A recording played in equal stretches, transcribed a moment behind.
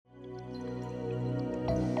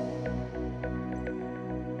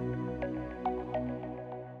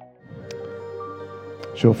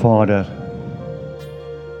So Vader,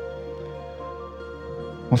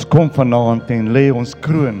 ons kom vanaand en lê ons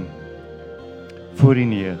kroon voor U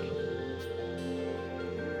neer.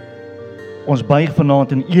 Ons buig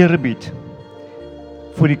vanaand in eerbied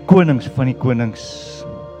voor die konings van die konings.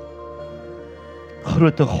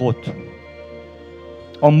 Grote God,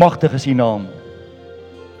 almagtig is U naam.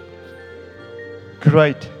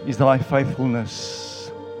 Great is thy faithfulness.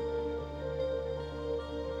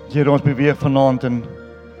 Here, ons beweeg vanaand in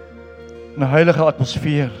 'n heilige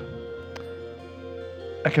atmosfeer.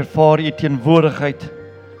 Ek ervaar U teenwoordigheid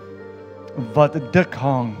wat dik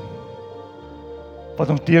hang, wat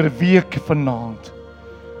ons deurweek vanaand.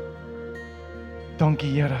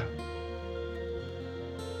 Dankie Here.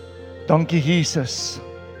 Dankie Jesus.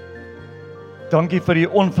 Dankie vir U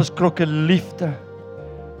onverskrokke liefde.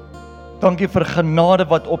 Dankie vir genade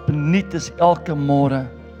wat opnuut is elke môre.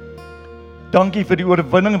 Dankie vir die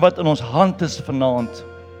oorwinning wat in ons hand is vanaand.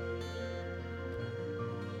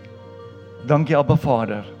 Dankie Abba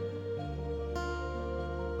Vader.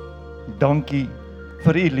 Dankie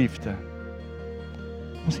vir U liefde.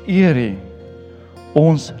 Ons eer U.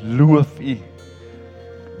 Ons loof U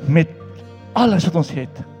met alles wat ons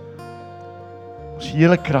het. Ons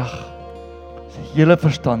hele krag, ons hele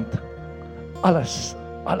verstand. Alles.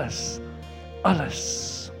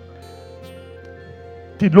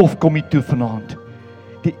 Die lof kom U toe vanaand.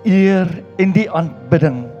 Die eer en die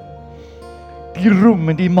aanbidding. Die roem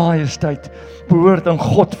en die majesteit behoort aan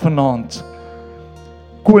God vanaand.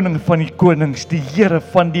 Koning van die konings, die Here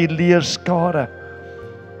van die leerskare.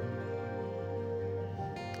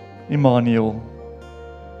 Immanuel.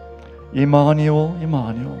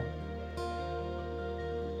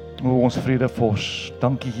 O ons vredevors,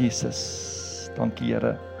 dankie Jesus, dankie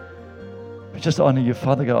Here. We just honor you,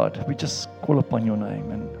 Father God. We just call upon your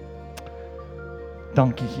name. And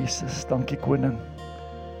dankie Jesus, dankie Koning.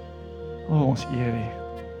 O ons eer U.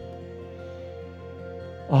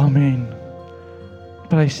 Amen.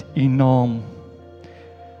 Prys U naam.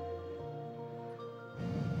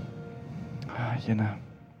 Jene.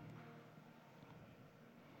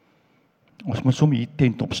 Ons moet sommer hier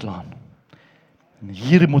tent opslaan. En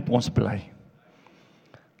hier moet ons bly.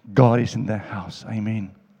 God is in the house.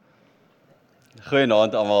 Amen.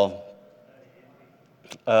 Goeienaand almal.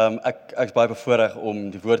 Ek is baie bevoorreg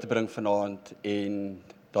om die woord te bring vanaand en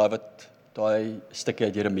daai stukkie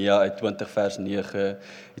uit Jeremia uit 20 vers 9.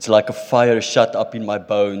 It's like a fire shut up in my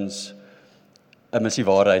bones. Is die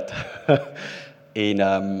waarheid. En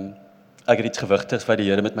ek het iets gewigtigs wat die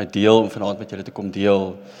Here met my deel om vanaand met julle te kom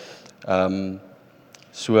deel.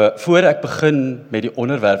 So voor ek begin met die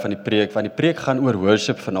onderwerp van die preek, want die preek gaan oor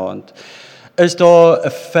worship vanaand, is daar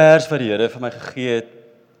 'n vers wat die Here vir my gegee het,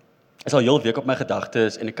 is al heel week op my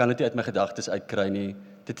gedagtes en ek kan dit nie uit my gedagtes uitkry nie.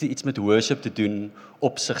 Dit het iets met worship te doen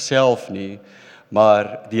op sigself nie,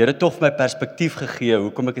 maar die Here het tog vir my perspektief gegee,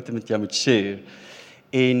 hoekom ek dit met jou moet share.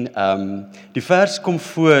 En die vers kom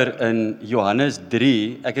voor in Johannes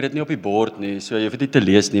 3, ek het dit nie op die bord nie, so jy hoef dit nie te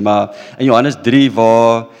lees nie, maar in Johannes 3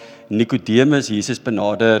 waar Nicodemus Jesus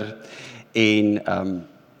benader en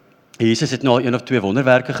Jesus het nou al 1 of 2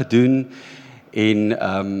 wonderwerke gedoen en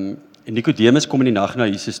Nicodemus kom in die nag na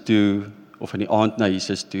Jesus toe of in die aand na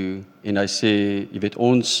Jesus toe en hy sê, jy weet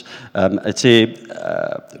ons het sê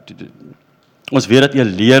ons weet dat U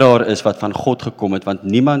 'n leraar is wat van God gekom het, want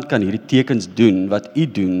niemand kan hierdie tekens doen wat U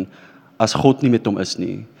doen as God nie met hom is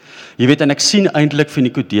nie. Jy weet, en ek sien eintlik vir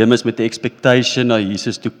Nicodemus met 'n expectation na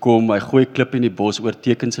Jesus toe kom. Hy gooi klip in die bos oor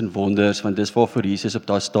tekens en wonders, want dis waarvoor Jesus op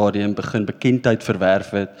daai stadium begin bekendheid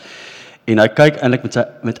verwerf het. En hy kyk eintlik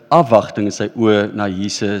met afwagting in sy oë na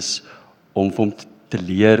Jesus om vir hom te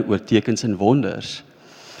leer oor tekens en wonders.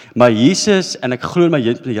 Maar Jesus, en ek glo in my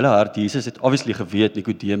hele hart, Jesus het obviously geweet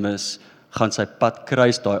Nicodemus gaan sy pad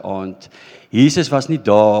kruis daai aand. Jesus was nie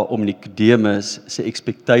daar om Nicodemus sy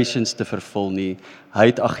expectations te vervul nie. Hy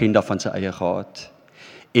het agenda van sy eie gehad.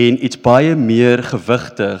 En iets baie meer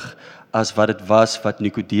gewigtig as wat dit was wat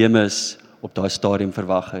Nicodemus op daai stadium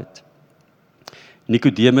verwag het.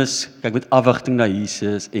 Nicodemus kyk met afwagting na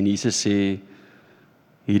Jesus en Jesus sê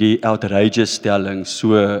hierdie outrageous stelling,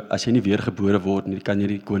 so as jy nie weergebore word nie, kan jy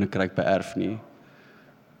die koninkryk beerf nie.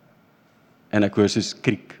 En ek hoor soos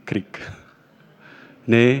kriek.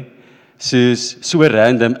 Nee, soos so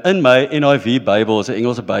random. In my NIV Bybel, 'n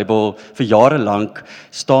Engelse Bybel, vir jare lank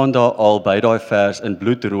staan daar al by daai vers in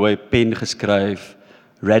bloedrooi pen geskryf,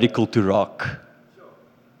 radical to rock.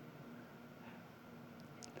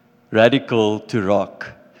 Radical to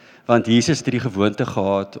rock. Want Jesus het die gewoonte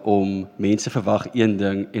gehad om mense verwag een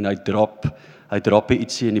ding en hy drop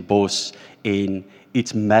ietsie in die bos en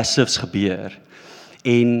iets massives gebeur.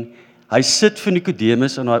 En Hy sit vir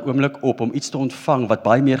Nikodemus in daai oomblik op om iets te ontvang wat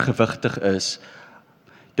baie meer gewigtig is.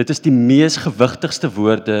 Dit is die mees gewigtigste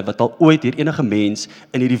woorde wat al ooit deur enige mens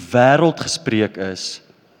in hierdie wêreld gespreek is,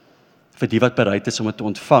 vir die wat bereid is om dit te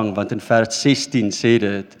ontvang, want in vers 16 sê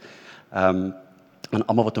dit, aan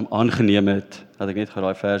almal wat hom aangeneem het, dat ek net gou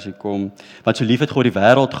daai versie kom, want so lief het God die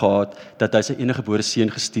wêreld gehad, dat hy sy eniggebore seun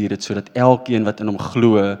gestuur het, sodat elkeen wat in hom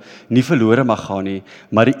glo, nie verlore mag gaan nie,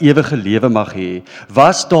 maar die ewige lewe mag hê.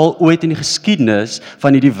 Was daar ooit in die geskiedenis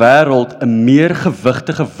van hierdie wêreld 'n meer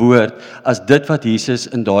gewigtige woord as dit wat Jesus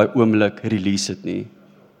in daai oomblik release het nie?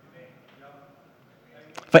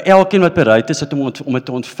 Vir elkeen wat bereid is om dit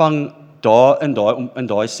te ontvang, daar in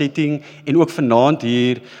daai setting, en ook vanaand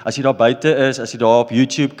hier, as jy daar buite is, as jy daar op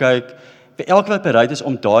YouTube kyk, vir elkeen wat bereid is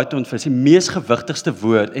om daai te ontvang, is die mees gewigtigste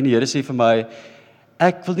woord, en die Here sê vir my,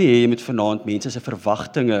 ek wil nie hê jy moet vanaand mense se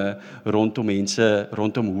verwagtinge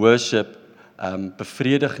rondom worship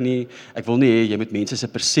bevredig nie, ek wil nie hê jy moet mense se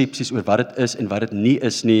persepsies oor wat dit is en wat dit nie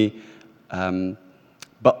is nie,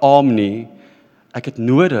 beaam nie. Ek het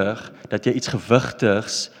nodig dat jy iets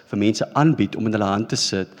gewigtigs vir mense aanbied om in hulle hand te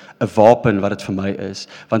sit, 'n wapen wat dit vir my is.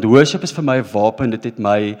 Want worship is vir my 'n wapen, dit het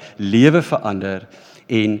my lewe verander,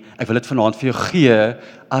 en ek wil dit vanaand vir jou gee,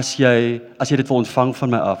 as jy dit wil ontvang van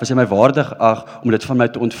my af, as jy my waardig ag om dit van my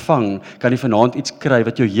te ontvang, kan jy vanaand iets kry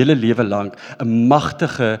wat jou hele lewe lank 'n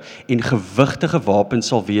magtige en gewigtige wapen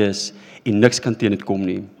sal wees, en niks kan teen dit kom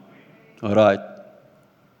nie. Alright.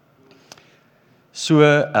 So,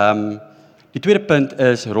 die tweede punt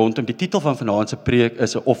is rondom die titel van vanaand se preek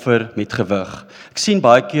is 'n offer met gewig. Ek sien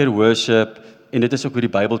baie keer worship, en dit is ook hoe die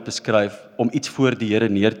Bybel beskryf, om iets voor die Here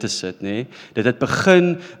neer te sit, nê? Dit het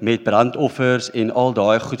begin met brandoffers en al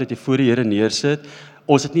daai goed wat jy voor die Here neersit.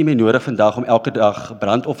 Ons het nie meer nodig vandag om elke dag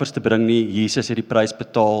brandoffers te bring nie. Jesus het die prys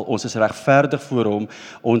betaal. Ons is regverdig voor hom.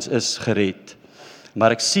 Ons is gered.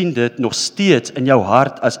 Maar ek sien dit nog steeds in jou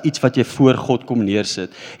hart as iets wat jy voor God kom neersit.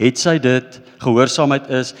 Het sy dit gehoorsaamheid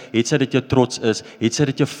is, het sy dit jou trots is, het sy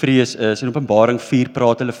dit jou vrees is. In Openbaring 4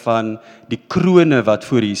 praat hulle van die krone wat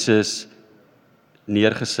voor Jesus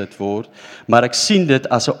neergesit word. Maar ek sien dit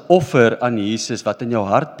as 'n offer aan Jesus wat in jou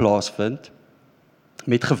hart plaasvind,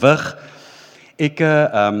 met gewig. Ek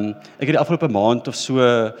het die afgelope maand of so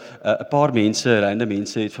 'n paar rande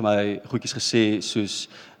mense het vir my goedjies gesê, soos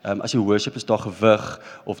as jy worship is daar gewig,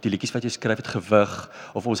 of die liedjies wat jy skryf het gewig,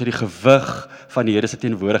 of ons het die gewig van die Here se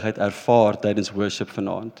teenwoordigheid ervaar tydens worship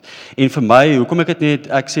vanaand. En vir my, hoekom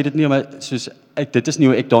ek sê dit nie om dit is nie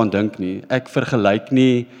hoe ek daaraan dink nie. Ek vergelyk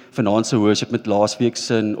nie vanaand se worship met laasweek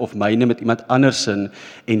se of myne met iemand anders se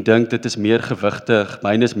en dink dit is meer gewigtig,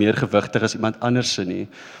 myne is meer gewigtig as iemand anders se nie.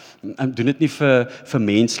 Ek doen dit nie vir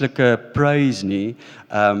menslike praise nie,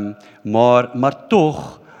 maar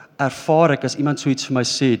tog ervaar ek as iemand so iets vir my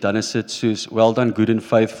sê, dan is dit soos, well done good and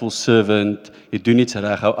faithful servant, jy doen iets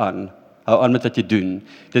reg, hou aan met wat jy doen.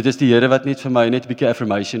 Dit is die Here wat net vir my net 'n bietjie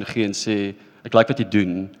affirmation gee en sê, ek like wat jy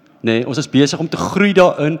doen. Nee, ons is besig om te groei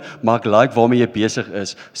daarin, maar ek like waarmee jy besig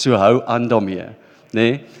is, so hou aan daarmee.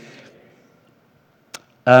 Nee.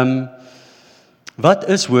 Wat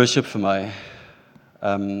is worship vir my?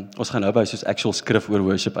 Ons gaan nou by soos actual skrif oor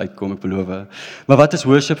worship uitkom, ek beloof. Maar wat is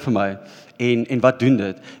worship vir my? En wat doen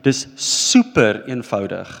dit? Dis super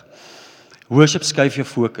eenvoudig. Worship skuif jou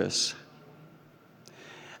fokus.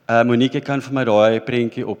 Monique, ek kan vir my daai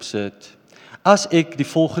prentjie opsit. As ek die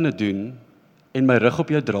volgende doen en my rug op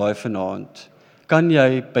jou draai vanaand, kan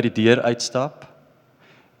jy by die deur uitstap?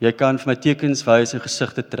 Jy kan vir my tekens wys en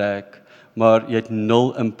gesigte trek, maar jy het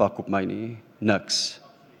 0 impak op my nie, niks.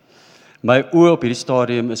 My oë op hierdie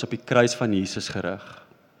stadium is op die kruis van Jesus gerig.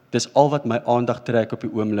 Dis al wat my aandag trek op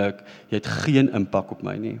die oomblik, jy het geen impak op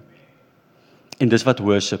my nie. En dis wat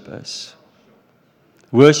worship is.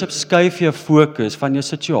 Worship skuif jou fokus van jou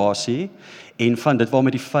situasie en van dit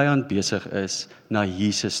waarmee die vyand besig is, na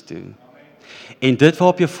Jesus toe. En dit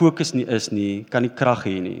waarop jou fokus nie is nie, kan nie krag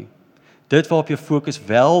hê nie. Dit waarop jou fokus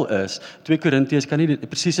wel is, 2 Korintiërs kan nie die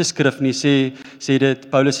presiese skrif nie sê dit,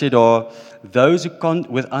 Paulus sê daar, those who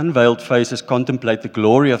with unveiled faces contemplate the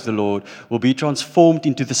glory of the Lord will be transformed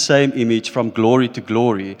into the same image from glory to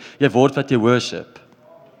glory. Jy word wat jy worship.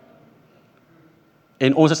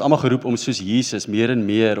 En ons is almal geroep om soos Jesus, meer en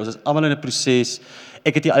meer, ons is almal in 'n proses,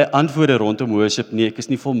 ek het nie al die antwoorde rondom worship nie, ek is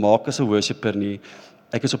nie volmaak as 'n worshipper nie,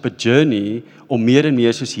 ek is op 'n journey om meer en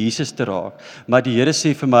meer soos Jesus te raak, maar die Here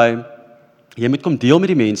sê vir my, jy moet kom deel met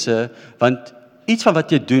die mense, want iets van wat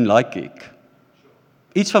jy doen, like ek.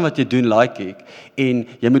 Iets van wat jy doen, like ek. En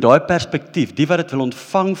jy moet daai perspektief, die wat dit wil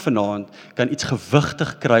ontvang vanaand, kan iets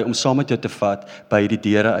gewigtig kry om saam met jou te vat by die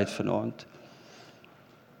deure uit vanaand.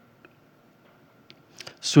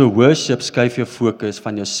 So worship skuif jou fokus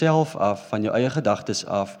van jouself af, van jou eie gedagtes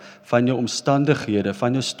af, van jou omstandighede,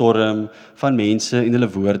 van jou storm, van mense en hulle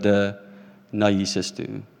woorde na Jesus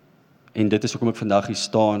toe. En dit is hoekom ek vandag hier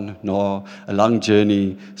staan na 'n lang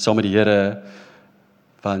journey saam met die Here,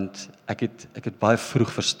 want ek het baie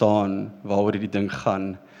vroeg verstaan waaroor hierdie ding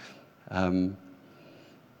gaan.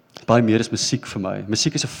 Baie meer is musiek vir my.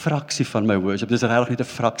 Musiek is 'n fraksie van my worship. Dis regtig net 'n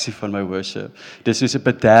fraksie van my worship. Dis soos 'n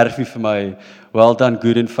bederfie vir my. Well done,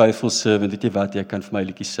 good and faithful servant. Weet jy wat, jy kan vir my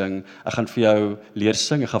liedjies sing. Ek gaan vir jou leer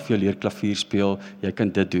sing, ek gaan vir jou leer klavier speel. Jy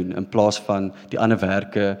kan dit doen in plaas van die ander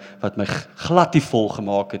werke wat my glad nie vol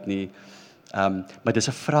gemaak het nie. Maar dis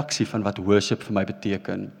 'n fraksie van wat worship vir my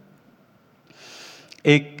beteken.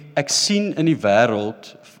 Ek sien in die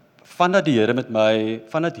wêreld vandat die Here met my,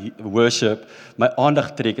 vandat worship my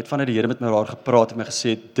aandag trek het, vandat die Here met my daar gepraat en my gesê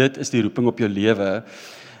het, dit is die roeping op jou lewe,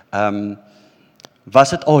 was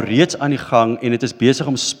dit al reeds aan die gang en dit is besig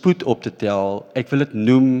om spoed op te tel. Ek wil dit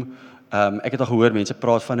noem, ek het al gehoor mense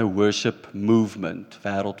praat van 'n worship movement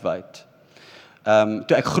wêreldwyd.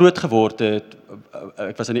 Toe ek groot geword het,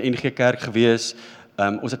 ek was in die NG Kerk gewees,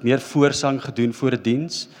 ons het meer voorsang gedoen voor 'n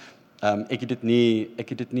diens. Ek het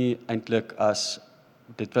dit nie eintlik as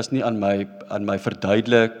dit was nie aan my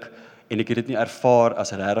verduidelik en ek het dit nie ervaar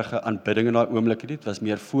as regte aanbidding in daai oomblik nie. Dit was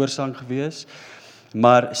meer voorsang gewees.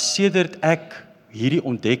 Maar sedert ek hierdie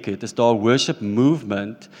ontdek het, is daar 'n worship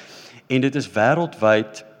movement en dit is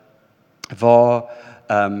wêreldwyd waar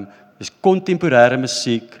dis kontemporêre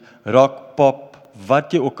musiek, rock, pop,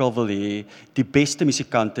 wat jy ook al wil hê, die beste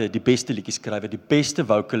musikante, die beste liedjies skrywer, die beste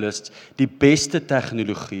vocalists, die beste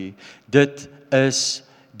tegnologie. Dit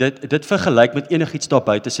vergelyk met enigiets daar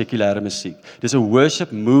buite sekulêre musiek. Dis 'n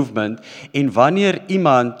worship movement en wanneer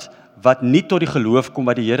iemand wat nie tot die geloof kom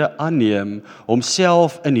wat die Here aanneem,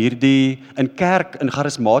 homself in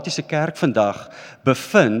charismatiese kerk vandag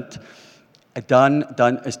bevind,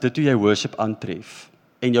 dan is dit hoe jy worship aantref.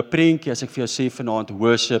 En jou prentjie, as ek vir jou sê vanaand,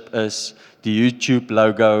 worship is die YouTube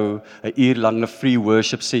logo, 'n uurlange free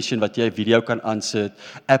worship session wat jy 'n video kan aansit,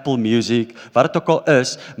 Apple Music, wat dit ook al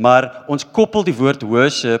is, maar ons koppel die woord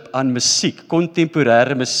worship aan musiek,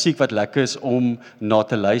 kontemporêre musiek wat lekker is om na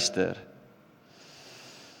te luister.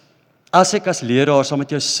 As ek as leraar saam met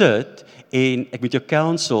jou sit en ek met jou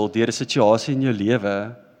counsel deur 'n situasie in jou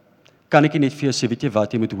lewe, kan ek nie net vir jou sê, weet jy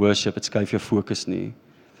wat, jy moet worship, dit skuif jou fokus nie.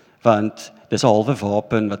 Want dis 'n halwe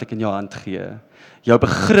wapen wat ek in jou hand gee. Jou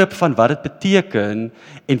begrip van wat dit beteken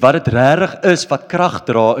en wat dit regtig is wat krag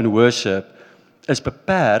dra in worship is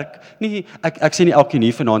beperk. Nie, ek sê nie elkeen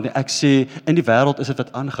hier vanaand nie, ek sê in die wêreld is dit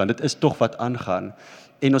wat aangaan. Dit is tog wat aangaan.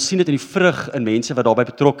 En ons sien dit in die vrug in mense wat daarbey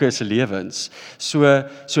betrokke is se lewens. So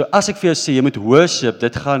as ek vir jou sê jy moet worship,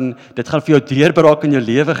 dit gaan vir jou deurbraak in jou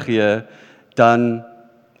lewe gee, dan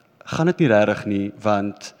gaan dit nie regtig nie,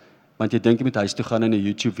 want jy dink jy moet huis toe gaan en 'n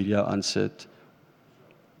YouTube video aansit.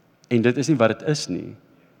 En dit is nie wat dit is nie.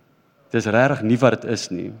 Dis regtig nie wat dit is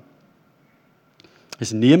nie.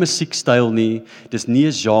 Dis nie 'n musiekstyl nie, dis nie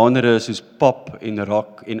 'n genre soos pop en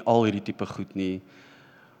rock en al hierdie tipe goed nie.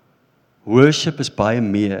 Worship is baie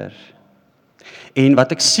meer. En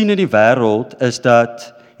wat ek sien in die wêreld is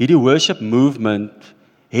dat hierdie worship movement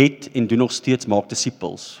het en doen nog steeds maak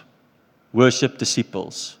disippels. Worship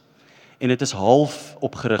disciples. En dit is half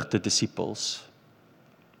opgerigte disippels.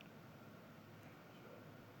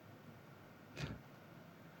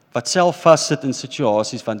 Wat self vassit in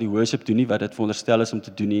situasies van die worship doen nie wat dit veronderstel is om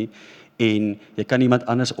te doen nie, en jy kan iemand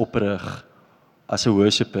anders oprig as 'n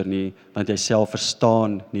worshipper nie, want jy self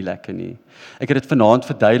verstaan nie lekker nie. Ek het dit vanaand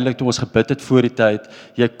verduidelik toe ons gebid het voor die tyd.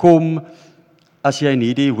 Jy kom as jy in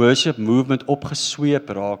hierdie worship movement opgesweep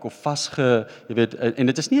raak of jy weet, en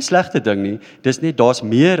dit is nie 'n slegte ding nie, dis net daar's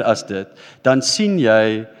meer as dit, dan sien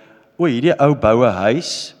jy, hierdie ou bou 'n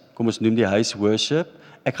huis, kom ons noem die huis worship,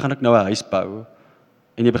 ek gaan nou 'n huis bou,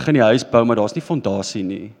 en jy begin die huis bou, maar daar's nie fondasie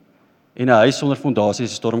nie, en 'n huis sonder fondasie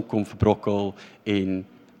is 'n storm kom verbrokkel, en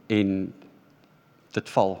dit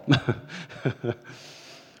val.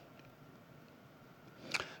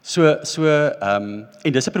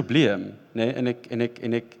 En dis 'n probleem, né? En ek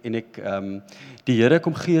die Here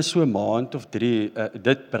kom gee so 'n maand of 3,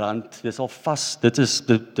 dit brand, dis al vas, dit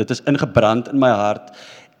is ingebrand in my hart.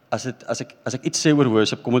 As ek iets sê oor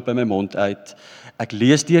worship, kom dit by my mond uit. Ek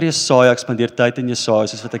lees deur Jesaja, ek spandeer tyd in Jesaja,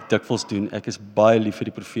 soos wat ek dikwels doen. Ek is baie lief vir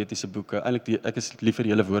die profetiese boeke. Eintlik ek is lief vir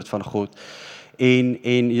die hele woord van God.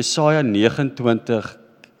 En Jesaja 29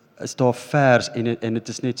 is daar vers en dit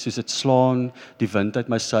is net soos dit slaan die wind uit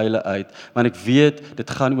my seile uit, want ek weet dit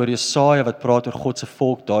gaan oor Jesaja wat praat oor God se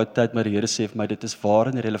volk daai tyd, maar die Here sê vir my dit is waar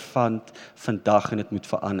en relevant vandag en dit moet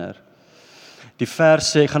verander. Die vers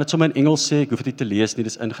sê, ek gaan dit sommer in Engels sê, ek hoef dit nie te lees nie,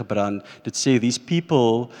 dit is ingebrand. Dit sê, these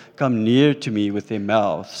people come near to me with their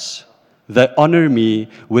mouths. They honor me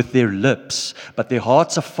with their lips, but their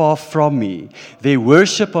hearts are far from me. Their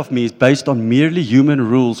worship of me is based on merely human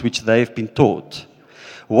rules which they have been taught.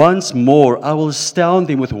 Once more, I will astound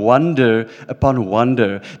them with wonder upon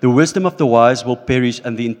wonder. The wisdom of the wise will perish,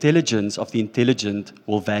 and the intelligence of the intelligent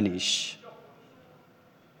will vanish.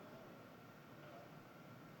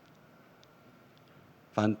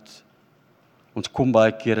 Want ons kom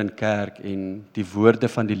baie keer in kerk en die woorde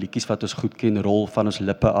van die liedjies wat ons goed ken rol van ons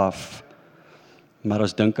lippe af. Maar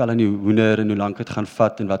ons dink al aan die hoender en hoe lank dit gaan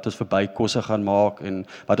vat en wat ons vir bykosse gaan maak en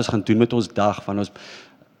wat ons gaan doen met ons dag van ons.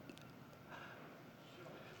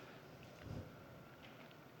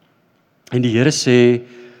 En die Here sê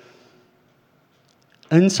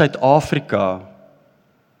in Suid-Afrika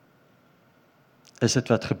is dit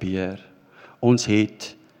wat gebeur. Ons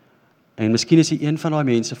het en miskien is jy een van daai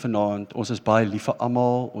mense vanaand, ons is baie lief vir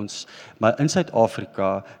almal, maar in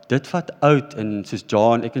Suid-Afrika, dit wat oud en soos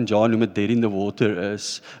ek en John noem dit dead in the water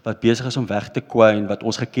is, wat besig is om weg te kwyn, wat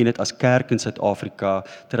ons geken het as kerk in Suid-Afrika,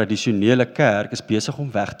 tradisionele kerk, is besig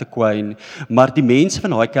om weg te kwyn, maar die mense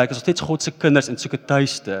van daai kerk is nog steeds God se kinders en soek 'n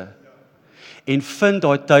tuiste, en vind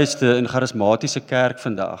daai tuiste in charismatiese kerk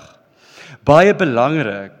vandag. Baie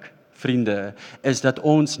belangrik, vriende, is dat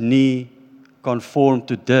ons nie conform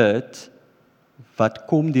to dit, wat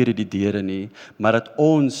kom deur die deure nie, maar dat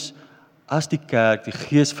ons, as die kerk, die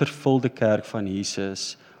geesvervulde kerk van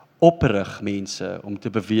Jesus, oprig mense om te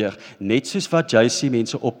beweeg, net soos wat JC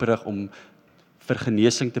mense oprig om vir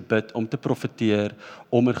genesing te bid, om te profeteer,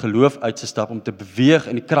 om in geloof uit te stap, om te beweeg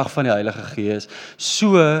in die krag van die Heilige Gees,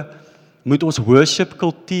 so moet ons worship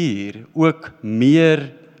kultuur ook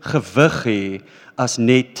meer gewig hê as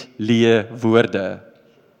net leë woorde.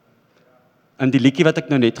 In die liedjie wat ek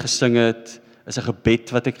nou net gesing het, is 'n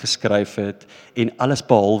gebed wat ek geskryf het, en alles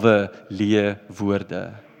behalwe leë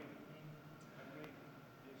woorde.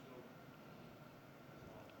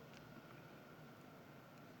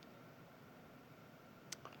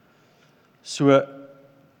 So,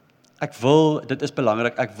 dit is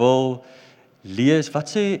belangrik, ek wil lees, wat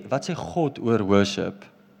sê God oor worship?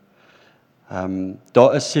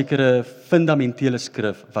 Daar is sekere fundamentele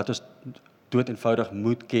skrif, wat ons dood eenvoudig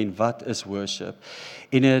moet ken, wat is worship?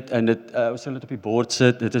 En ons sal dit op die bord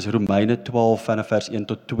sit, dit is Romeine 12 vanaf vers 1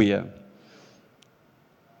 tot 2.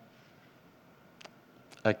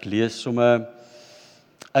 Ek lees sommer,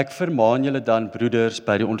 ek vermaan julle dan, broeders,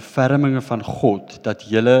 by die ontferminge van God, dat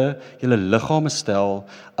julle liggame stel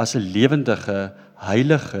as 'n lewendige,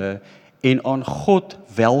 heilige en aan God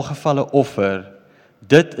welgevalle offer.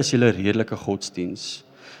 Dit is julle redelike godsdiens.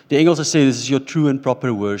 Die Engelse sê, this is your true and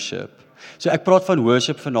proper worship. So ek praat van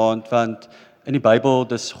worship vanaand, want in die Bybel,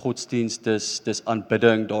 dis godsdiens, dis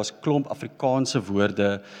aanbidding, daar's klomp Afrikaanse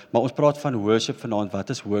woorde, maar ons praat van worship vanaand, wat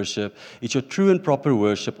is worship? It's your true and proper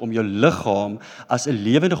worship, om jou liggaam as 'n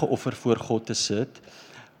lewendige offer voor God te sit,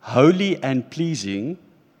 holy and pleasing,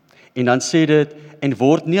 en dan sê dit, en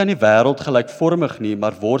word nie aan die wêreld gelykvormig nie,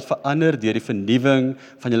 maar word verander deur die vernuwing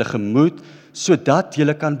van julle gemoed, sodat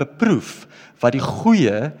julle kan beproef wat die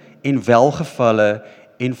goeie en welgevalle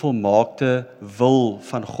en volmaakte wil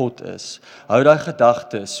van God is. Hou daai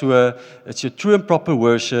gedagte, so, it's your true and proper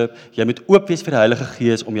worship, jy moet oop wees vir die Heilige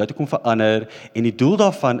Gees om jou te kom verander, en die doel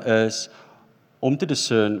daarvan is, om te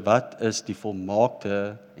discern, wat is die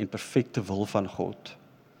volmaakte en perfekte wil van God.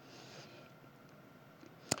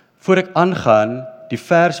 Voor ek aangaan, die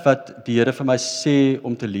vers wat die Here vir my sê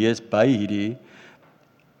om te lees by hierdie,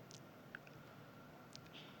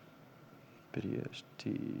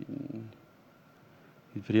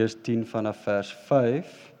 Hebreërs 10 vanaf vers 5.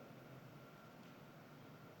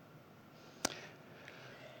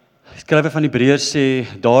 Skrywer van Hebreërs sê,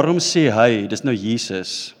 daarom sê hy, dis nou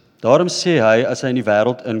Jesus, daarom sê hy, as hy in die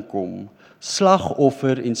wêreld inkom,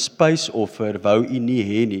 slagoffer en spysoffer wou u nie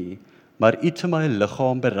hê nie, maar u het vir my 'n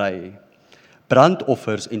liggaam berei.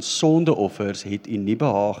 Brandoffers en sondeoffers het u nie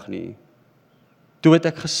behaag nie. Toe het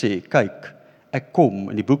ek gesê, kyk, ek kom,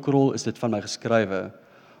 in die boekrol is dit van my geskrywe,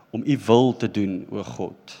 om u wil te doen, o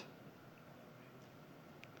God.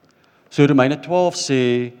 So Romeine 12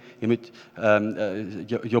 sê, jy moet,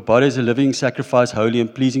 your body is a living sacrifice, holy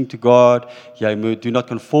and pleasing to God. Jy moet, do not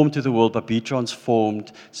conform to the world, but be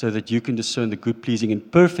transformed, so that you can discern the good, pleasing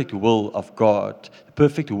and perfect will of God. The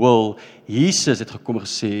perfect will, Jesus het gekom en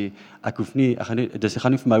gesê, ek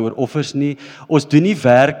gaan nie vir my oor offers nie, ons doen nie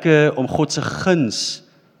werke om God se guns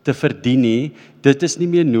te verdien nie, dit is nie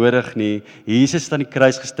meer nodig nie, Jesus het aan die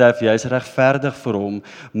kruis gesterf, jy is regverdig vir hom,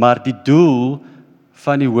 maar die doel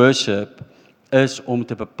van die worship is om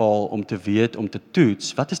te bepaal, om te weet, om te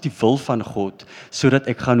toets, wat is die wil van God, sodat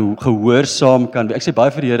ek gaan gehoorsaam kan wees. Ek sê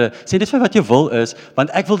baie vir die Here, sê net vir my wat jou wil is, want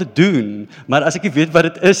ek wil dit doen, maar as ek nie weet wat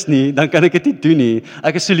dit is nie, dan kan ek dit nie doen nie.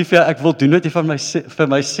 Ek is so lief vir jou, ek wil doen wat jy vir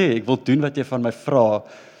my sê, ek wil doen wat jy van my vra.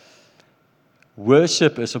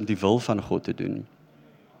 Worship is om die wil van God te doen.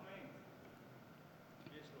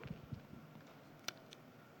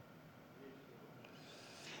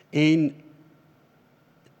 En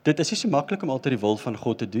dit is nie so maklik om altyd die wil van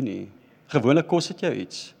God te doen nie. Gewoonlik kos dit jou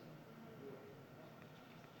iets.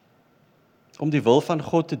 Om die wil van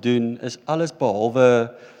God te doen is alles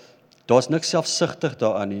behalwe, daar's niks selfsugtig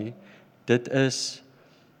daaraan nie. Dit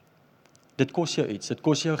kos jou iets. Dit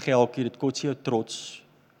kos jou geldjie, dit kos jou trots.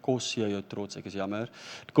 Ek is jammer.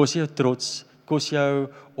 Dit kos jou trots, kos jou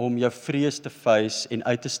om jou vrees te face en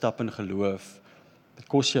uit te stap in geloof. Dit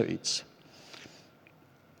kos jou iets.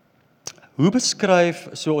 Hoe beskryf,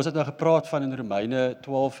 so ons het nou gepraat van in Romeine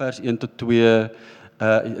 12 vers 1 tot 2,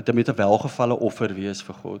 dit moet 'n welgevalle offer wees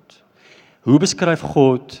vir God. Hoe beskryf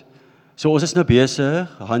God, so ons is nou besig,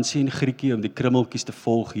 Hansie en Grietjie, om die krummeltjies te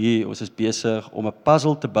volg hier, ons is besig om 'n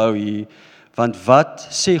puzzle te bou hier, want wat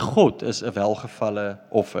sê God is 'n welgevalle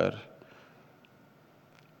offer?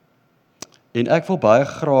 En ek wil baie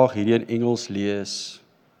graag hierdie in Engels lees,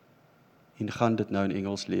 en gaan dit nou in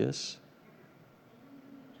Engels lees.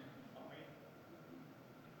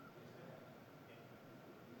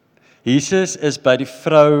 Jesus is by die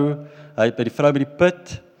vrou, hy het by die vrou by die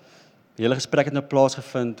put, die hele gesprek het nou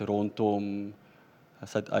plaasgevind rondom, hy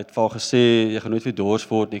het vir haar gesê, jy gaan nooit weer dors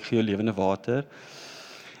word, ek gee jou lewende water.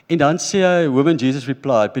 En dan sê hy, woman, Jesus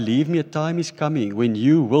replied, believe me, a time is coming when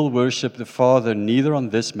you will worship the Father neither on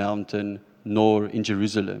this mountain nor in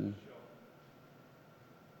Jerusalem.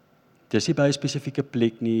 Dit is nie by 'n spesifieke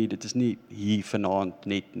plek nie, dit is nie hier vanaand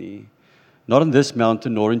net nie. Not on this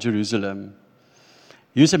mountain nor in Jerusalem.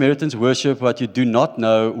 You Samaritans worship what you do not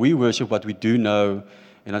know, we worship what we do know.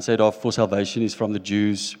 And I say that for salvation is from the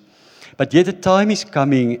Jews. But yet the time is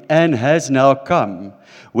coming and has now come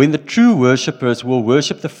when the true worshippers will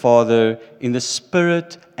worship the Father in the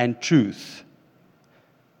Spirit and truth.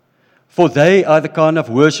 For they are the kind of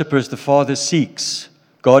worshippers the Father seeks.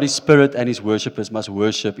 God is Spirit and His worshippers must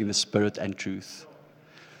worship in the Spirit and truth.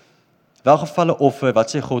 Welgevalle offer,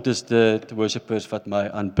 wat sê God is dit, worshippers wat my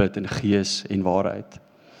aanbid in gees en waarheid.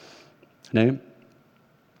 Nee?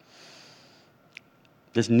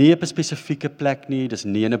 Dis nie op 'n spesifieke plek nie, dis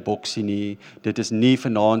nie in 'n boksie nie, dit is nie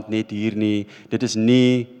vanaand net hier nie, dit is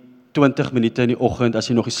nie 20 minute in die oggend as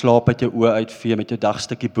jy nog die slaap uit jou oë uitvee met jou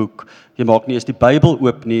dagstukkie boek. Jy maak nie eens die Bybel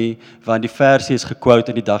oop nie, want die versie is gequote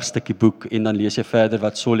in die dagstukkie boek en dan lees jy verder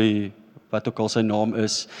wat Solly, wat ook al sy naam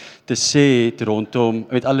is, te sê het rondom,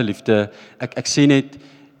 met alle liefde, ek sê net,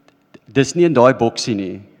 dis nie in daai boksie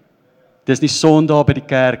nie, dis nie Sondag by die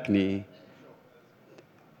kerk nie,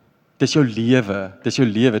 dis jou lewe,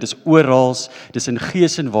 dis orals, dis in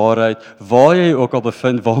gees en waarheid, waar jy ook al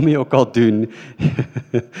bevind, waarmee jy ook al doen,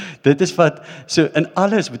 dit is wat, so in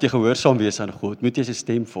alles moet jy gehoorsaam wees aan God, moet jy sy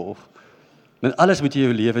stem volg, in alles moet jy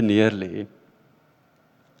jou lewe neerlê,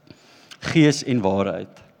 gees en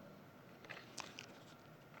waarheid.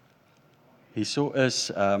 Hierso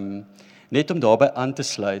is, net om daarby aan te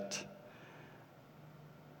sluit,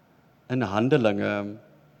 in Handelinge,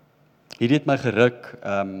 hierdie het my geruk,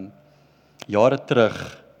 jare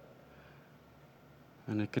terug,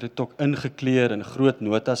 en ek het dit ook ingekleer in groot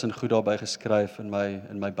notas en goed daarby geskryf in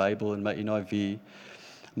my Bybel, in my NIV,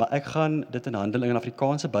 maar ek gaan dit in Handelinge in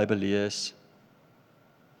Afrikaanse Bybel lees.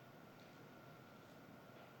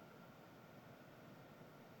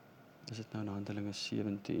 Is dit nou in Handelinge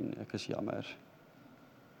 17? Ek is jammer.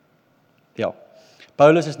 Ja,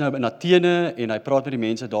 Paulus is nou in Athene en hy praat met die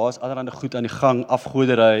mense, daar is allerhande goed aan die gang,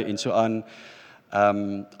 afgoderry en so aan,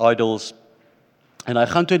 idols. En hy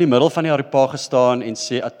gaan toe in die middel van die Areopagus staan en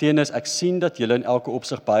sê, Athenes, ek sien dat julle in elke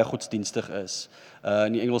opsig baie godsdienstig is.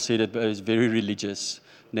 In die Engels sê dit is very religious.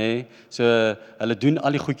 Nee, so hulle doen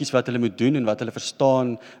al die goedjies wat hulle moet doen en wat hulle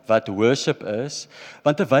verstaan wat worship is,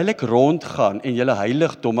 want terwyl ek rondgaan en julle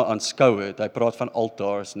heiligdomme aanskou het, hy praat van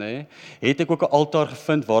altars, nee, het ek ook 'n altaar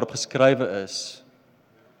gevind waarop geskrywe is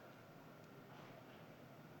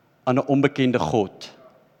aan 'n onbekende God.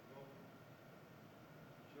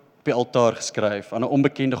 Op die altaar geskryf aan 'n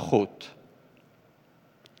onbekende God.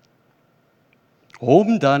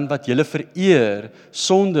 Hom dan wat julle vereer,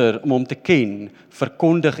 sonder om hom te ken,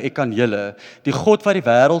 verkondig ek aan julle, die God wat die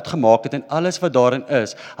wêreld gemaak het en alles wat daarin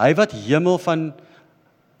is, hy wat hemel van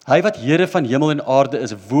Hy wat Here van hemel en aarde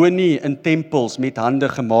is, woon nie in tempels met hande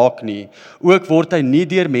gemaak nie. Ook word hy nie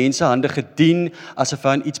deur mense hande gedien asof hy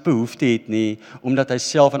aan iets behoefte het nie, omdat hy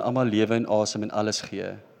self aan almal lewe en asem en alles gee.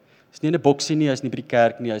 Hy is nie in 'n boksie nie, hy is nie by die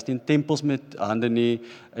kerk nie, hy is nie in tempels met hande nie.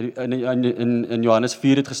 In Johannes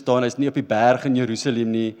 4 het gestaan, hy is nie op die berg in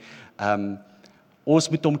Jerusalem nie. Ons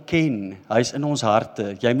moet hom ken. Hy is in ons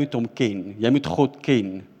harte. Jy moet hom ken. Jy moet God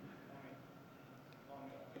ken.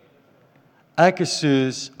 Ek is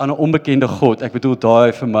soos aan 'n onbekende God. Ek bedoel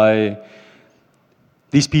daai vir my,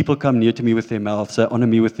 these people come near to me with their mouths, they honor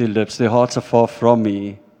me with their lips, their hearts are far from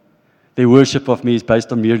me. Their worship of me is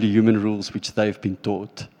based on merely human rules which they've been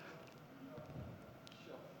taught.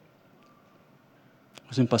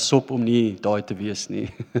 Ons moet pas op om nie daai te wees nie.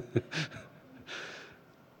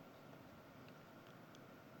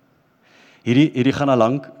 Hierdie gaan al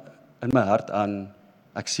lank in my hart aan.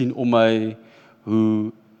 Ek sien om my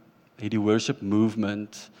hoe die worship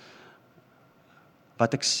movement,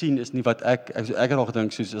 wat ek sien is nie wat ek het al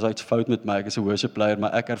gedink soos is iets fout met my, ek is 'n worship leier,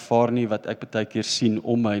 maar ek ervaar nie wat ek baie keer sien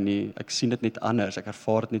om my nie. Ek sien dit net anders, ek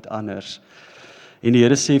ervaar dit net anders. En die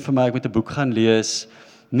Here sê vir my ek moet 'n boek gaan lees,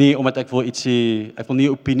 nie omdat ek wil nie 'n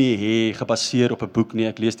opinie hê gebaseer op 'n boek nie.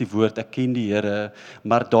 Ek lees die woord, ek ken die Here,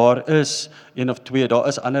 maar daar is daar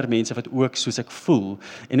is ander mense wat ook soos ek voel.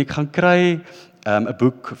 En ek gaan kry 'n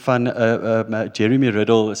boek van Jeremy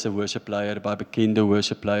Riddle, is 'n worship leier, baie bekende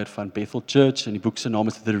worship leier van Bethel Church, en die boek se naam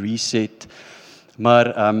is The Reset.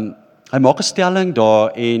 Maar hy maak 'n stelling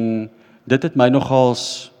daar en dit het my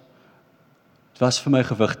nogals, dit was vir my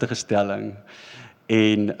 'n gewigtige stelling.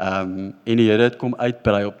 En die Here het kom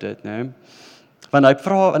uitbrei op dit, né? Want hy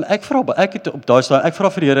vra en ek het op daai stadium, ek vra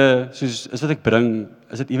vir die Here, soos is wat ek bring,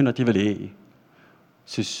 is dit ewen wat jy wil hê?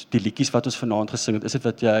 Soos die liedjies wat ons vanaand gesing het, is dit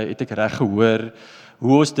wat het ek reg gehoor?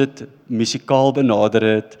 Hoe ons dit musikaal benader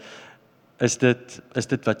het, is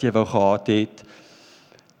dit wat jy wou gehad het?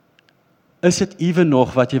 Is dit ewen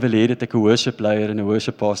nog wat jy wil hê dat ek 'n worship leier en 'n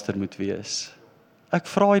worship pastor moet wees? Ek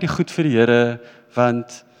vra hierdie goed vir die Here,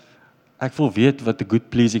 want ek wil weet wat the good,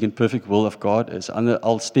 pleasing and perfect will of God is.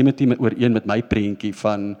 Al stem dit nie ooreen met my prentjie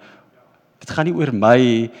van, dit gaan nie oor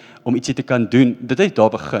my om ietsie te kan doen. Dit het daar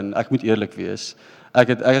begin, ek moet eerlik wees. Ek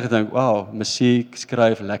het gedink, wow, musiek,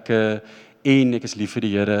 skryf, lekker, en ek is lief vir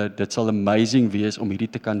die Here, dit sal amazing wees om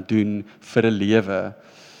hierdie te kan doen vir 'n lewe.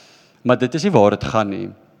 Maar dit is nie waar dit gaan nie.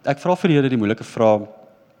 Ek vra vir die Here die moeilike vraag.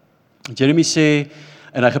 Jeremy sê,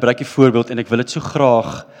 en hy gebruik die voorbeeld, en ek wil dit so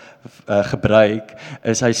graag gebruik,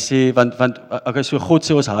 is hy sê, want okay, so God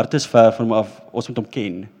sê ons hart is ver van hom af, ons moet hom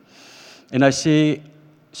ken. En hy sê,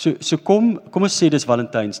 so kom ons sê dis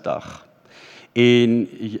Valentynsdag. En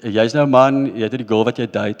jy's nou 'n man, jy het die girl wat jy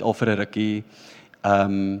date al vir 'n rukkie.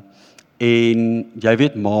 En jy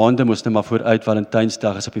weet maande moes nou maar vooruit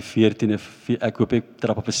Valentynsdag is op die 14de, ek hoop ek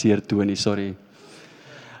trap op 'n seer toon nie, sorry.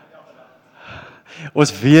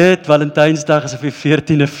 Ons weet Valentynsdag is op die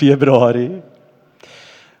 14de Februarie.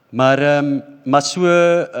 Maar so,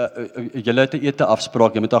 julle het 'n ete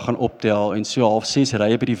afspraak, jy moet daar gaan optel, en so 5:30 ry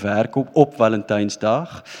jy by die werk op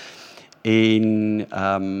Valentynsdag. En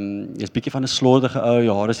jy's bietjie van 'n slordige ou,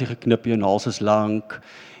 jou hare is nie geknip, jou naels is lank,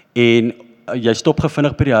 en jy stop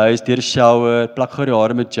gevinnig by die huis, deur die shower, plak gou die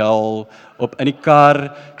hare met gel op in die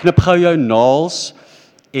kar, knip gou jou naels,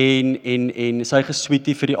 en sy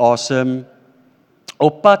gesweetie vir die asem.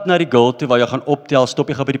 Op pad na die girl toe waar jy gaan optel, stop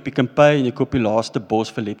jy gou by die Pick n Pay en jy koop die laaste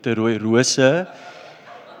bos verlepte rooi rose.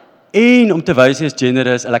 En om te wys jy is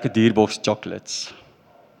generous, 'n lekker dierboks chocolates.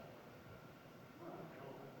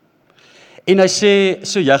 En hy sê,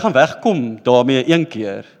 so jy gaan wegkom daarmee een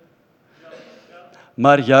keer.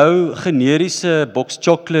 Maar jou generiese boks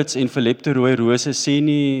chocolates en verlepte rooi rose sê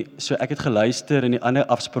nie, so ek het geluister in die ander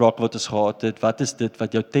afspraak wat ons gehad het, wat is dit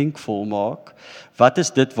wat jou tank vol maak? Wat is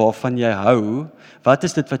dit waarvan jy hou? Wat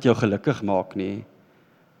is dit wat jou gelukkig maak nie?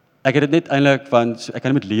 Ek het dit net eintlik, want ek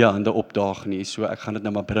kan nie met leë hande opdaag nie, so ek gaan dit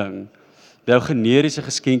nou maar bring. Jou generiese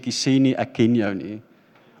geskenkie sê nie, ek ken jou nie,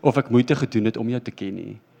 of ek moeite gedoen het om jou te ken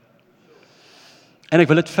nie. En ek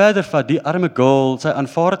wil dit verder vat, die arme girl, sy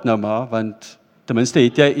aanvaar dit nou maar, want ten minste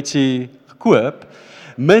het jy ietsie gekoop,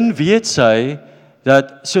 min weet sy,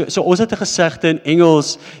 dat, so ons het 'n gesegde in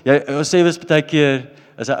Engels, ons sê ons baie keer,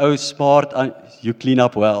 as 'n ou smart, you clean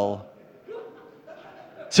up well.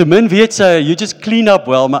 So min weet sy, you just clean up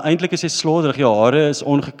well, maar eintlik is jy slordig, jou hare is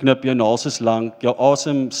ongeknip, jou naels is lank, jou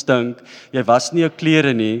asem stink, jy was nie jou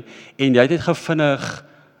klere nie, en jy het net gou vinnig,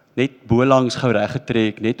 net bolangs gou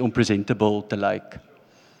reggetrek, net om presentable te lyk.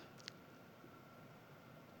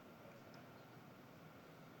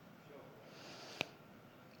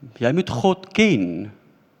 Jy moet God ken,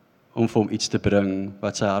 om vir hom iets te bring,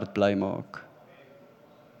 wat sy hart bly maak.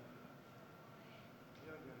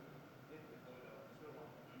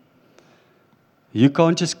 You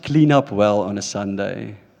can't just clean up well on a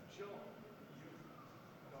Sunday.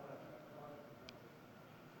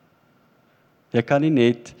 Jy kan nie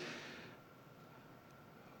net,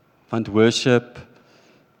 want worship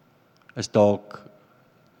is dalk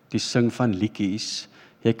die sing van liedjies.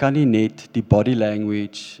 Jy kan nie net die body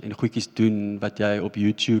language en goedjies doen wat jy op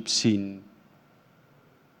YouTube sien.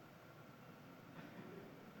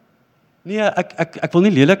 Nee, ek wil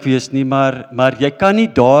nie lelik wees nie, maar jy kan nie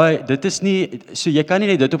dit is nie, so jy kan nie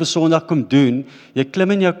net dit op 'n Sondag kom doen. Jy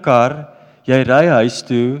klim in jou kar, jy ry huis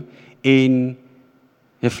toe en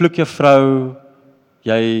jy vloek jou vrou,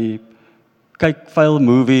 jy kyk vuil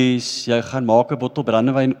movies, jy gaan maak 'n bottel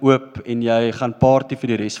brandewyn oop en jy gaan party vir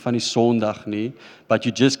die res van die Sondag nie, but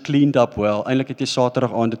you just cleaned up well. Eintlik het jy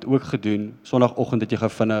Saterdag aand dit ook gedoen, Sondagoggend het jy gou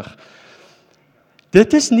vinnig.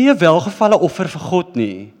 Dit is nie 'n welgevalle offer vir God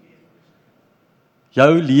nie.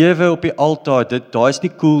 Jou lewe op die altaar, daai is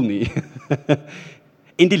nie cool nie.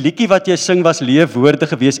 En die liedjie wat jy sing was leefwoorde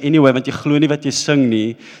gewees anyway, want jy glo nie wat jy sing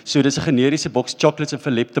nie. So dis 'n generiese boks chocolates en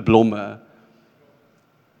verlepte blomme.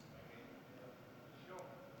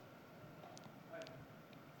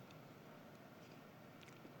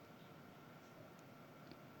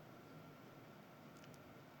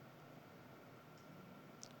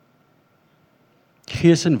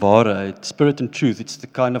 Gees en waarheid, spirit and truth, it's the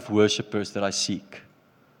kind of worshippers that I seek.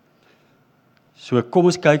 So kom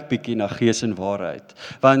ons kyk bietjie na gees en waarheid,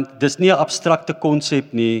 want dis nie 'n abstrakte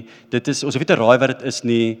konsep nie, dit is, ons weet nie raai wat dit is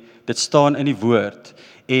nie, dit staan in die woord,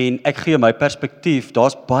 en ek gee my perspektief,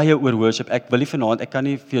 daar's baie oor worship, ek wil nie vanaand, ek kan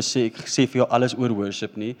nie vir jou sê, ek sê vir jou alles oor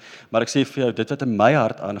worship nie, maar ek sê vir jou, dit wat in my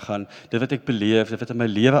hart aangaan, dit wat ek beleef, dit wat in my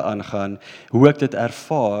lewe aangaan, hoe ek dit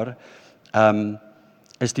ervaar,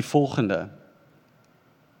 is die volgende.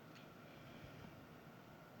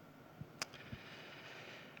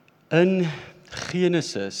 In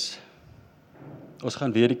Genesis, ons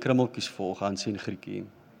gaan weer die krummeltjies volg, Hansie en Grietjie.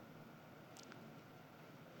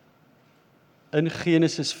 In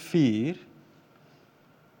Genesis 4,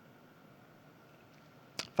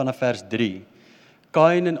 vanaf vers 3,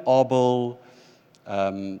 Kain en Abel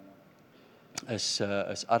is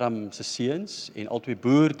Adam se seuns, en albei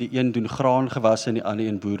boer, die een doen graangewasse en die ander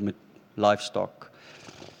een boer met livestock.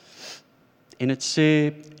 En dit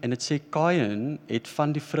sê Kain het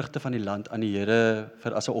van die vrugte van die land aan die Here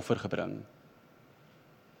vir as 'n offer gebring.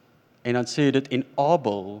 En dan sê dit, en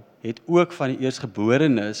Abel het ook van die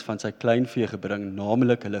eersgeborenes van sy kleinvee gebring,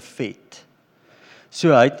 naamlik hulle vet.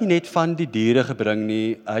 So hy het nie net van die diere gebring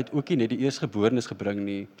nie, hy het ook nie net die eersgeborenes gebring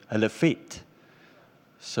nie, hulle vet.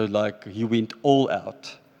 So like, he went all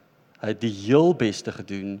out. Hy het die heel beste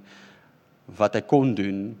gedoen wat hy kon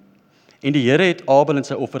doen. En die Here het Abel en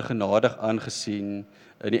sy offer genadig aangesien.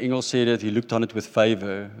 In die Engels sê dit, he looked on it with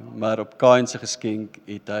favor, maar op Kain se geskenk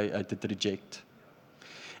het hy dit reject.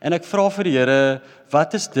 En ek vra vir die Here,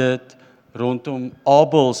 wat is dit rondom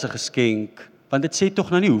Abel se geskenk? Want dit sê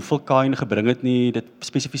tog nou nie hoeveel Kain gebring het nie, dit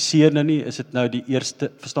spesifiseer nou nie, is dit nou die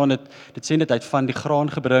eerste, verstaan dit sê net, hy het van die graan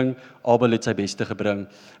gebring, Abel het sy beste gebring.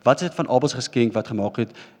 Wat is dit van Abel se geskenk wat gemaak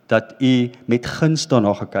het, dat u met guns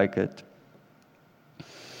daarna gekyk het?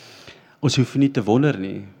 Ons hoef nie te wonder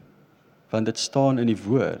nie, want dit staan in die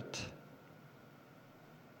woord.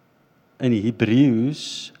 In die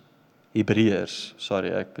Hebreërs,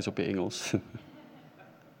 sorry, ek is op die Engels.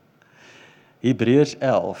 Hebreërs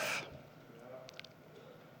 11,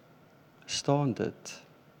 staan dit,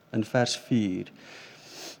 in vers 4.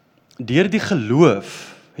 Deur die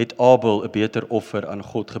geloof het Abel 'n beter offer aan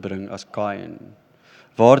God gebring as Kain,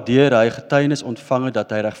 waardeur hy getuienis ontvang het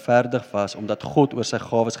dat hy regverdig was, omdat God oor sy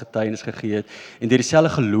gawes getuienis gegee het, en deur dieselfde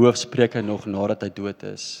geloof spreek hy nog nadat hy dood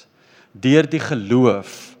is. Deur die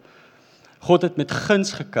geloof. God het met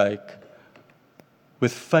guns gekyk,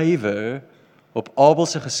 with favor, op Abel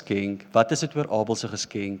se geskenk. Wat is dit oor Abel se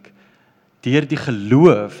geskenk? Deur die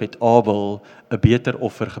geloof het Abel 'n beter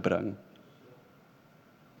offer gebring.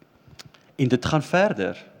 En dit gaan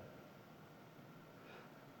verder.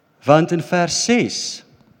 Want in vers 6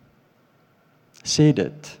 sê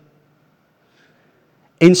dit,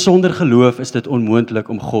 en sonder geloof is dit onmoontlik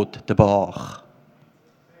om God te behaag.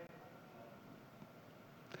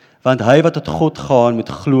 Want hy wat tot God gaan, moet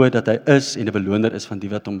glo dat hy is en 'n beloner is van die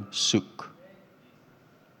wat hom soek.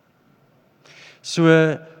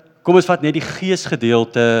 So, kom ons vat net die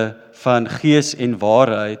geesgedeelte van gees en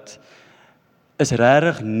waarheid, is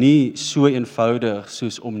regtig nie so eenvoudig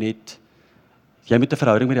soos om net, jy moet 'n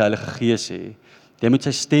verhouding met die Heilige Gees hê. Jy moet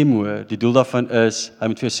sy stem hoor. Die doel daarvan is, hy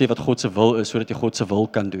moet vir jou sê wat God se wil is, sodat jy God se wil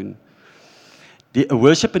kan doen. Die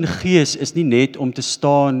worship in gees is nie net om te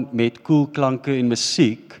staan met cool klanke en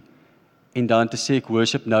musiek en dan te sê ek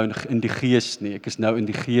worship nou in die gees nie, ek is nou in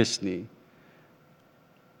die gees nie.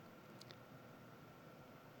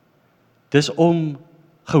 Dis om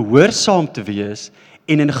gehoorsaam te wees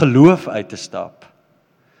en in geloof uit te stap.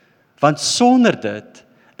 Want sonder dit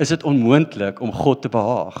is dit onmoontlik om God te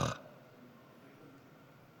behaag.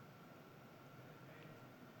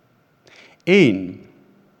 En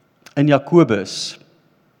in Jakobus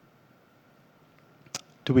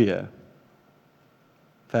 2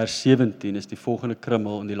 vers 17 is die volgende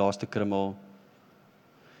krummel en die laaste krummel.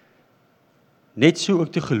 Net so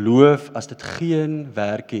ook die geloof, as dit geen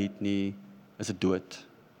werke het nie, is dit dood.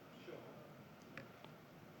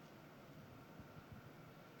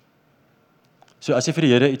 So as jy vir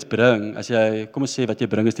die Here iets bring, as jy, kom ons sê wat jy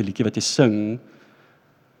bring is die liedjie wat jy sing,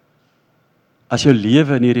 as jou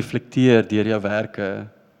lewe nie reflekteer deur jou werke,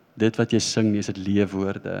 dit wat jy sing nie, is dit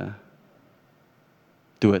leefwoorde.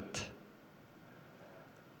 Dood.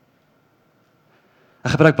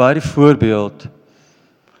 Ek gebruik baie die voorbeeld,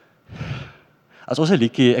 as ons 'n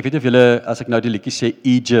liedjie, ek weet nie of julle, as ek nou die liedjie sê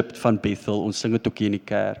Egypt van Bethel, ons sing dit ook hier in die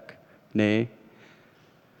kerk, nê?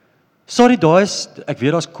 Sorry, ek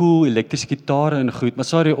weet daar's cool elektriese gitare en goed, maar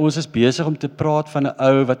sorry, ons is besig om te praat van 'n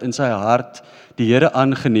ou wat in sy hart die Here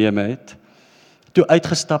aangeneem het, toe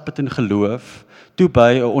uitgestap het in geloof, toe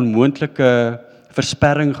by 'n onmoontlike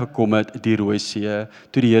versperring gekom het, die Rooi See,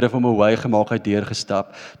 toe die Here vir hom 'n wy gemaak het,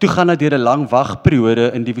 deurgestap. Toe gaan hy deur 'n lang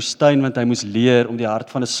wagperiode in die woestyn, want hy moes leer om die hart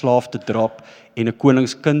van 'n slaaf te drop en 'n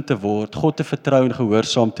koningskind te word, God te vertrou en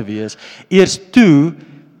gehoorsaam te wees. Eers toe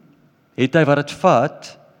het hy wat dit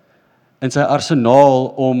vat in sy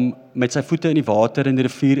arsenaal om met sy voete in die water in die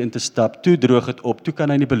rivier in te stap, toe droog het op, toe kan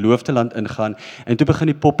hy in die beloofde land ingaan, en toe begin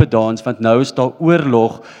die poppe dans, want nou is daar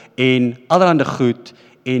oorlog en allerhande goed,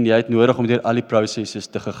 en jy het nodig om deur al die prosesses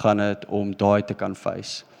te gegaan het, om daai te kan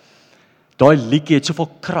face. Daai liedjie het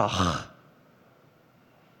soveel krag.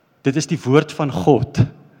 Dit is die woord van God.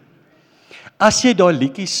 As jy daai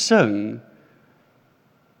liedjie sing,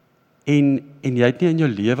 en jy het nie in jou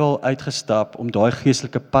lewe al uitgestap om daai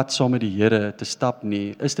geestelike pad saam met die Here te stap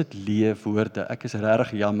nie, is dit leefwoorde. Ek is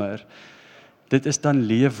regtig jammer. Dit is dan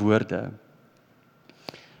leefwoorde.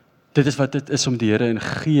 Dit is wat dit is om die Here in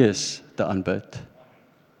gees te aanbid.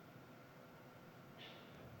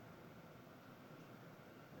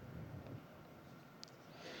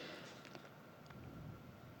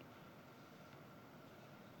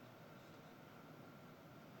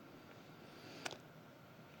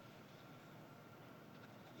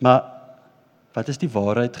 Maar wat is die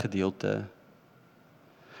waarheid gedeelte?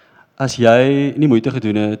 As jy nie moeite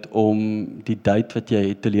gedoen het om die date wat jy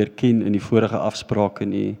het te leer ken in die vorige afsprake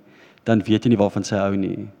nie, dan weet jy nie waarvan sy hou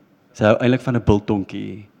nie. Sy hou eintlik van 'n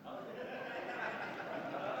biltonkie.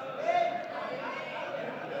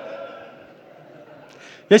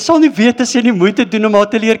 Jy sal nie weet as jy nie moeite doen om haar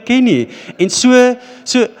te leer ken nie. En so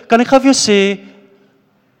kan ek gou vir jou sê,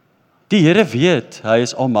 die Here weet, hy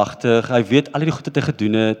is almagtig, hy weet al die goed wat hy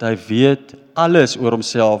gedoen het, hy weet alles oor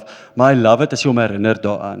homself, maar hy love it as jy hom herinner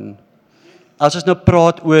daaraan. As ons nou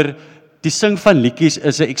praat oor die sing van liedjies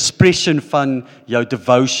is 'n expression van jou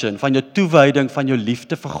devotion, van jou toewyding, van jou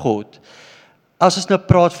liefde vir God. As ons nou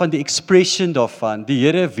praat van die expression daarvan, die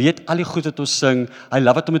Here weet al die goed wat ons sing, hy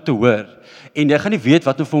love it om dit te hoor. En jy gaan nie weet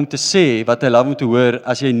wat om vir hom te sê, wat hy love om te hoor,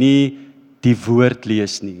 as jy nie die woord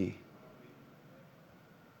lees nie.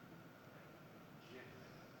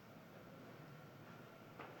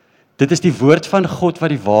 Dit is die woord van God wat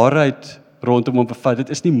die waarheid rondom hom bevat. Dit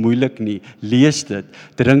is nie moeilik nie. Lees dit,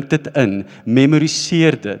 drink dit in,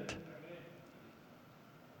 memoriseer dit.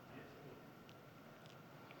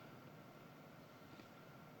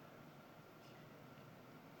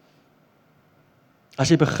 As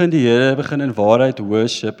jy die Here begin in waarheid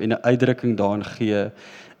worship en 'n uitdrukking daarin gee,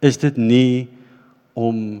 is dit nie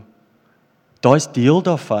om, daar is deel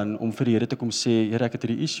daarvan om vir die Here te kom sê, Here, ek het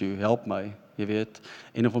hierdie issue, help my, jy weet,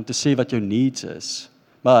 en om te sê wat jou needs is.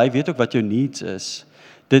 Maar hy weet ook wat jou needs is.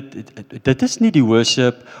 Dit is nie die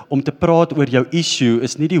worship om te praat oor jou issue,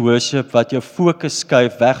 is nie die worship wat jou fokus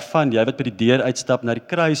skuif weg van jy wat by die deur uitstap na die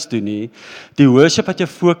kruis toe nie. Die worship wat jou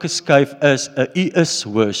fokus skuif is 'n U is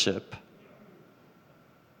worship.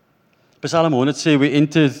 Psalm 100 sê, we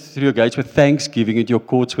enter through your gates with thanksgiving and your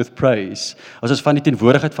courts with praise. As ons van die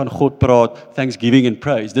teenwoordigheid van God praat, thanksgiving and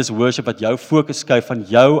praise, dis worship wat jou fokus skuif van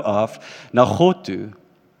jou af na God toe.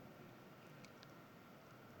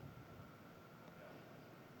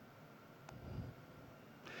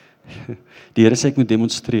 Die Here sê ek moet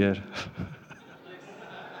demonstreer.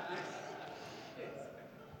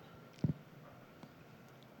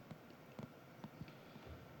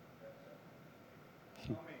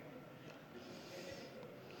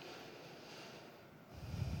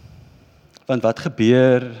 Want wat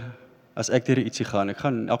gebeur as ek deur ietsie gaan? Ek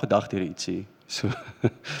gaan elke dag deur ietsie. So.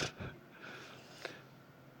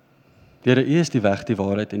 Here, U is die weg, die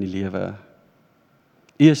waarheid en die lewe.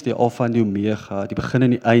 U is die Alfa en die Omega, die begin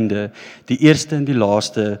en die einde, die eerste en die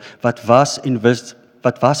laaste, wat was en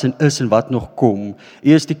is en wat nog kom. U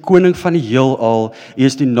is die koning van die heelal, U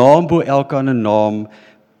is die naam bo elke ander naam.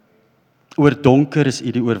 Oor donker is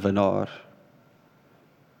U die oorwinnaar.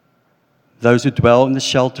 Those who dwell in the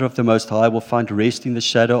shelter of the Most High will find rest in the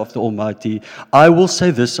shadow of the Almighty. I will say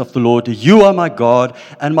this of the Lord, You are my God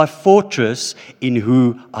and my fortress in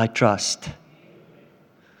who I trust.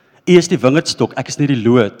 U is die wingerdstok, ek is nie die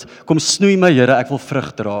loot. Kom snoei my Here, ek wil vrug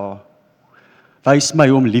dra. Wys my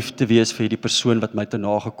om lief te wees vir die persoon wat my te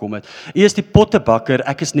nagekom het. U is die pottebakker,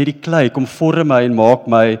 ek is nie die klei. Kom vorm my en maak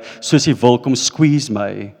my soos U wil, kom squeeze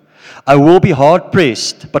my. I will be hard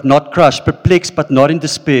pressed, but not crushed, perplexed, but not in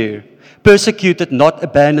despair. Persecuted, not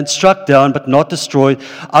abandoned, struck down, but not destroyed.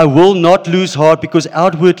 I will not lose heart, because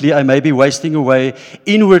outwardly I may be wasting away.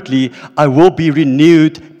 Inwardly I will be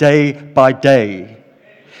renewed day by day.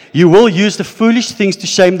 You will use the foolish things to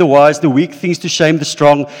shame the wise, the weak things to shame the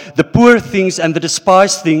strong, the poor things and the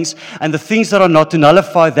despised things, and the things that are not to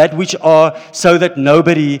nullify that which are, so that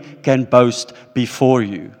nobody can boast before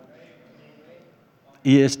you.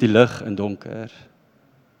 U is die lig in donker.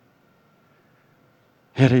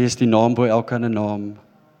 Here, U is die naam bo elke ander naam.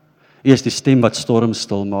 U is die stem wat storm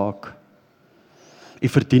stil maak. U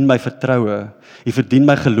verdien my vertroue, U verdien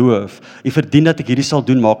my geloof, U verdien dat ek hierdie sal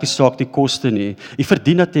doen, maak nie saak die koste nie. U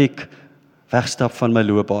verdien dat ek wegstap van my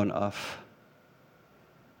loopbaan af.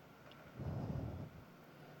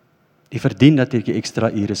 U verdien dat ek die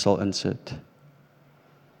ekstra ure sal insit.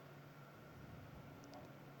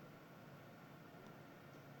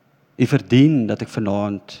 U verdien dat ek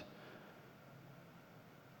vanaand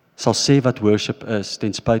sal sê wat worship is,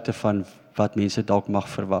 ten spyte van wat mense dalk mag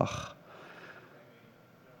verwag.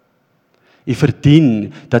 U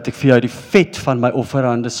verdien dat ek vir jou die vet van my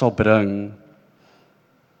offerhande sal bring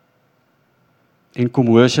en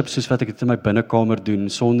kom worship soos wat ek dit in my binnekamer doen,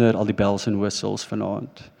 sonder al die bells en whistles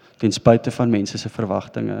vanaand, ten spyte van mense se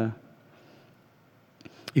verwagtinge.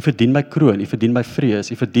 U verdien my kroon, U verdien my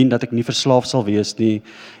vrees, U verdien dat ek nie verslaaf sal wees nie,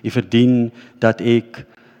 U verdien dat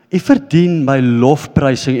U verdien my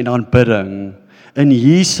lofprysing en aanbidding in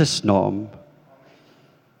Jesus naam.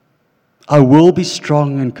 I will be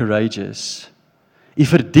strong and courageous. U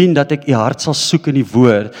verdien dat ek U hart sal soek in die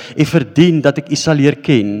woord. U verdien dat ek U sal leer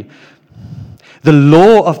ken. The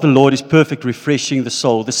law of the Lord is perfect, refreshing the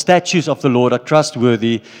soul. The statutes of the Lord are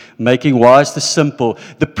trustworthy, making wise the simple.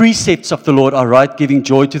 The precepts of the Lord are right, giving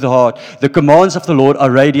joy to the heart. The commands of the Lord are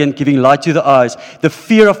radiant, giving light to the eyes. The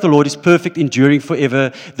fear of the Lord is perfect, enduring forever.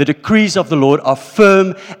 The decrees of the Lord are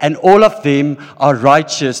firm, and all of them are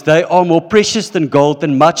righteous. They are more precious than gold,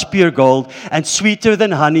 than much pure gold, and sweeter than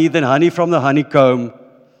honey from the honeycomb.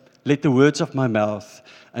 Let the words of my mouth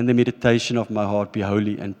and the meditation of my heart be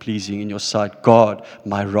holy and pleasing in your sight, God,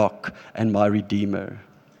 my rock and my redeemer.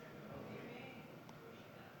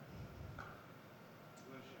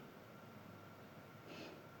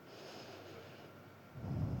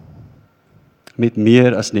 Met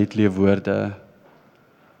meer as net leefwoorde,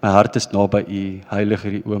 my hart is naby U, heilig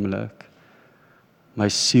hierdie oomblik. My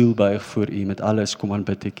siel buig voor U, met alles kom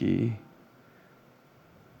aanbid ek U.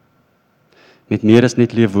 Met meer as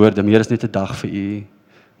net leefwoorde, meer as net 'n dag vir U,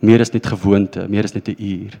 meer as net gewoonte, meer as net 'n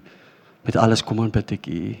uur. Met alles kom aanbid ek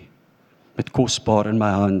U. Met kosbaar in my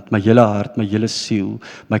hand, my hele hart, my hele siel,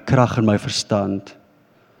 my krag en my verstand.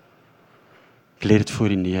 Ek lê dit voor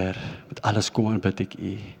U neer. Met alles kom aanbid ek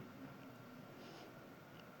U.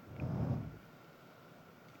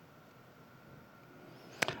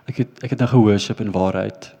 Ek het nou geworship in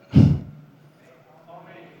waarheid.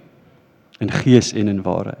 In gees en in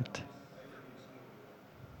waarheid.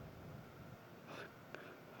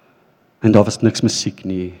 En daar was niks musiek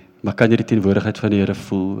nie, maar kan jy die teenwoordigheid van die Here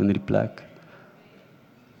voel in hierdie plek?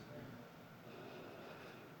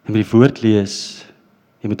 En met die woord lees,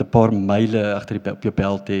 jy moet 'n paar myle agter op jou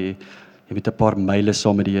belt hê, jy moet 'n paar myle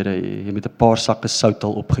saam met die Here hê, jy moet 'n paar sakke sout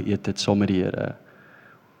al opgeëet het saam met die Here.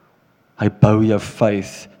 Hy bou jou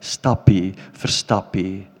faith, stappie vir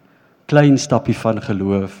stappie, klein stappie van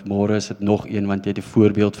geloof, môre is dit nog een, want jy het die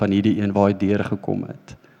voorbeeld van hierdie een waar hy deurgekom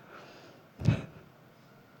het.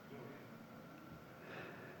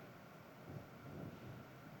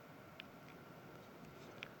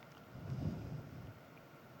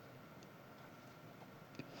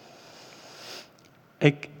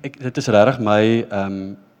 Dit is regtig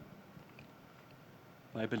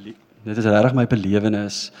my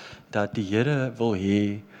belewenis dat die Here wil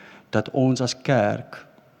hê dat ons as kerk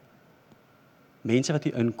mense wat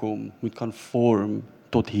hier inkom, moet conform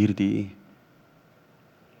tot hierdie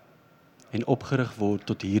en opgerig word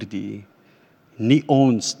tot hierdie. Nie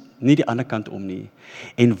ons, nie die ander kant om nie.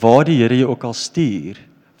 En waar die Here jou ook al stuur,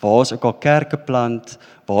 waar ons ook al kerke plant,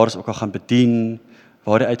 waar ons ook al gaan bedien,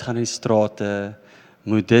 waar die uitgaan in die strate,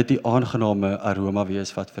 moet dit die aangename aroma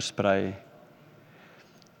wees wat versprei.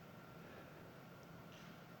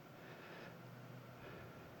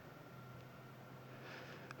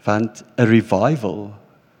 Want 'n revival,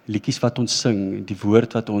 liedjies wat ons sing, die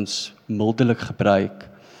woord wat ons mildelik gebruik,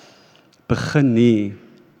 begin nie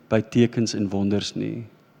by tekens en wonders nie.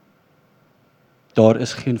 Daar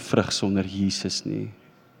is geen vrug sonder Jesus nie.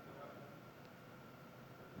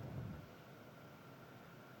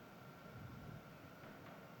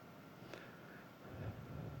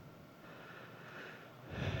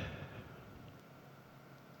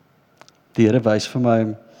 Die Here wys vir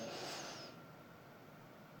my,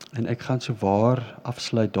 en ek gaan so waar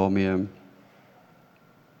afsluit daarmee.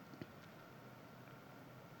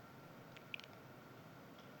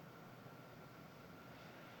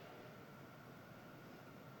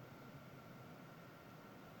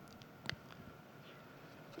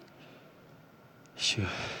 Sjoe.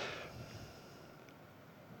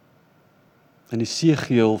 In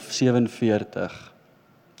Esegiel 47,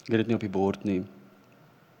 ek het dit nie op die bord nie,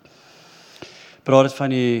 praat dit van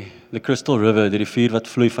the Crystal River, die rivier wat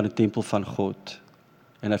vloei van die tempel van God.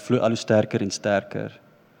 En hy vloei al hoe sterker en sterker.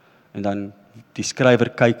 En dan die skrywer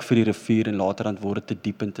kyk vir die rivier en later dan word dit te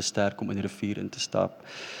diep en te sterk om in die rivier in te stap.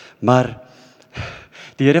 Maar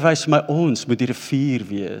die Here wys vir my, ons moet die rivier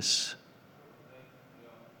wees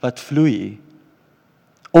wat vloei.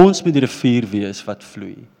 Ons moet die rivier wees wat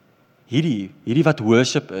vloei. Hierdie wat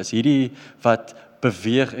worship is, hierdie wat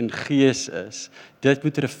beweeg en gees is. Dit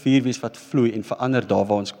moet 'n rivier wees wat vloei en verander daar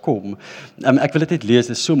waar ons kom. Ek wil dit net lees,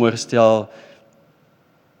 dit is so mooi gestel.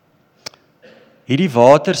 Hierdie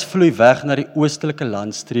waters vloei weg na die oostelike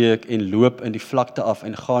landstreek en loop in die vlakte af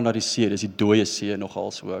en gaan na die see. Dis die dooie see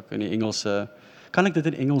nogals ook in die Engelse. Kan ek dit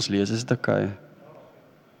in Engels lees? Is dit okay?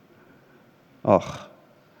 Ag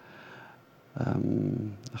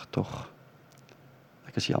tog.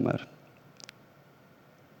 Ek is jammer.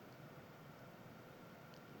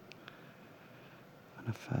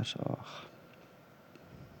 Vers 8.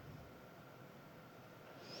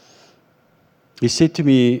 He said to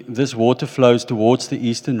me, this water flows towards the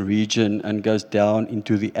eastern region and goes down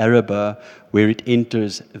into the Araba, where it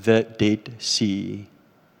enters the Dead Sea.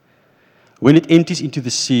 When it enters into the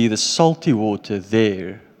sea, the salty water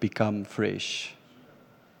there become fresh.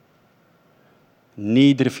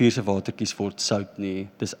 Nie die rivier se watertjies word sout nie,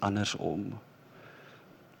 dis andersom.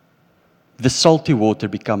 The salty water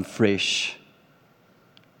become fresh.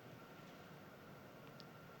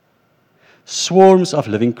 Swarms of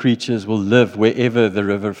living creatures will live wherever the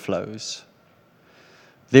river flows.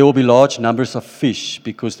 There will be large numbers of fish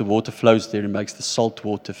because the water flows there and makes the salt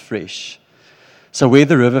water fresh. So where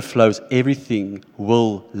the river flows, everything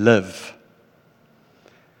will live.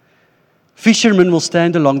 Fishermen will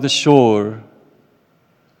stand along the shore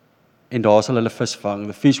en daar sal hulle vis vang.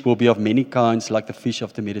 The fish will be of many kinds like the fish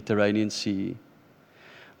of the Mediterranean Sea.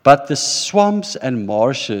 But the swamps and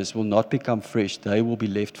marshes will not become fresh, they will be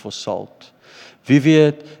left for salt. Wie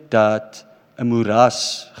weet dat 'n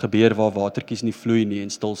moeras gebeur waar watertjies nie vloei nie en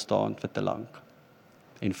stil staan vir te lank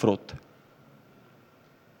en vrot.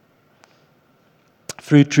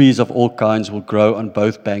 Fruit trees of all kinds will grow on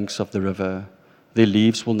both banks of the river. Their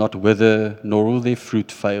leaves will not wither, nor will their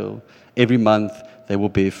fruit fail. Every month they will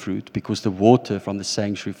bear fruit, because the water from the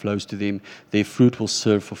sanctuary flows to them. Their fruit will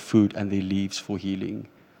serve for food and their leaves for healing.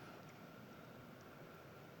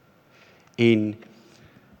 En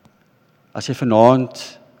as jy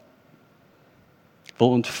vanaand wil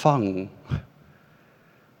ontvang,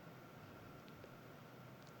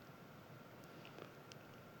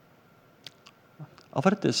 al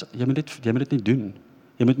wat dit is, jy moet dit nie doen.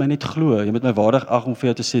 Jy moet my net glo, jy moet my waardig ag om vir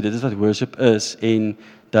jou te sê, dit is wat worship is, en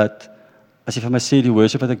dat, as jy vir my sê, die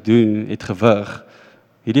worship wat ek doen, het gewig,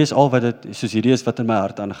 hierdie is al wat dit, soos hierdie is wat in my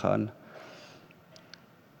hart aangaan.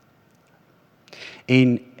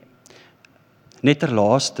 En, net ter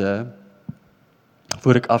laaste,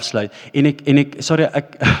 voor ek afsluit, en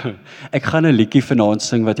ek gaan 'n liedjie vanaand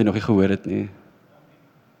sing wat jy nog nie gehoor het nie.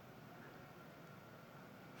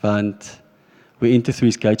 Want, we enter through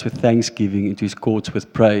his gates with thanksgiving, into his courts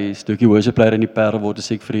with praise. Toe ek die worship leier in die Parel word,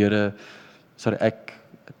 sê ek vir die Here,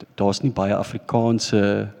 daar's nie baie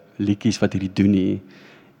Afrikaanse liedjies wat hierdie doen nie.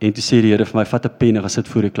 En toe sê die Here vir my, vat 'n pen en gaan sit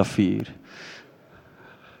voor die klavier.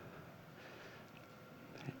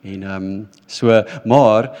 En,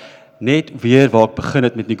 maar, net weer waar ek begin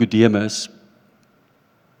het met Nicodemus,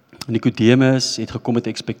 Nicodemus het gekom met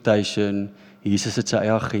expectation, Jesus het sy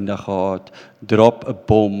eie agenda gehad, drop 'n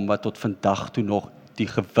bom wat tot vandag toe nog die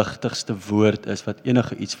gewigtigste woord is wat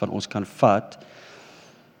enige iets van ons kan vat.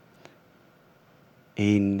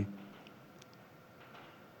 En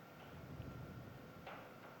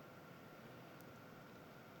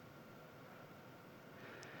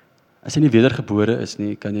as jy nie wedergebore is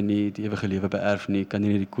nie, kan jy nie die ewige lewe beerf nie, kan jy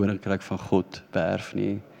nie die koninkryk van God beerf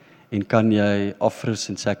nie. En kan jy offers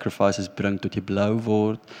en sacrifices bring tot jy blou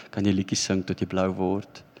word, kan jy liedjies sing tot jy blou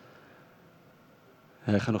word.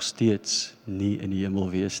 Hy gaan nog steeds nie in die hemel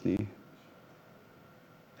wees nie.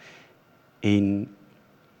 En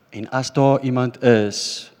as daar iemand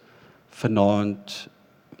is vanaand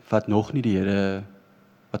wat nog nie die Here,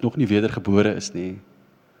 wat nog nie wedergebore is nie,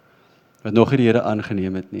 wat nog nie die Here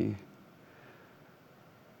aangeneem het nie,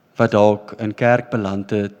 wat dalk in kerk beland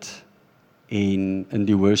het en in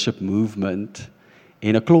die worship movement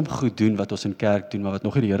en 'n klomp goed doen wat ons in kerk doen, maar wat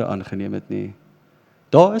nog nie die Here aangeneem het nie.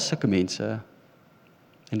 Daar is sulke mense.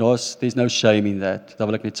 En there's no shame in that. Daar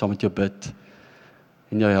wil ek net saam met jou bid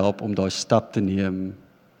en jou help om daai stap te neem.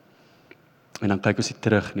 En dan kyk ons nie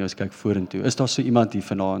terug nie, ons kyk vorentoe. Is daar so iemand hier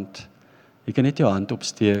vanaand? Jy kan net jou hand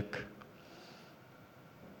opsteek.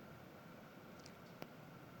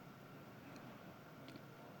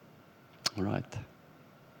 Alright.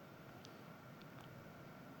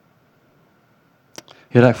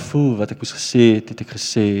 Here, ek voel wat ek moes gesê het ek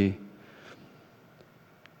gesê.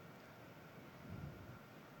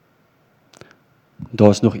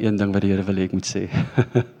 Daar's nog een ding wat die Here wil hê ek moet sê.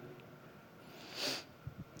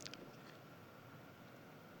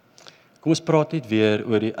 Kom ons praat net weer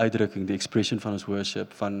oor die uitdrukking, die expression van ons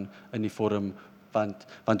worship, van in die vorm, want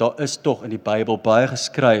daar is tog in die Bybel baie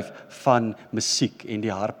geskryf van musiek en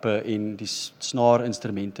die harpe en die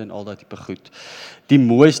snaarinstrumente en al daai tipe goed. Die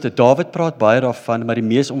mooiste, Dawid praat baie daarvan, maar die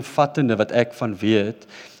mees omvattende wat ek van weet,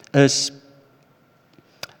 is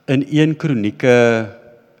in 1 Kronieke,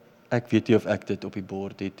 ek weet nie of ek dit op die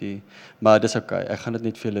bord het nie, maar dis okay, ek gaan dit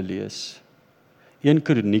net vir julle lees. 1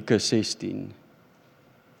 Kronieke 16.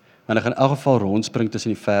 Want ek gaan in elk geval rondspring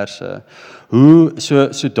tussen die verse. Hoe,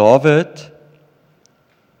 so Dawid,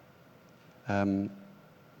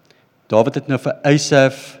 Dawid het nou vir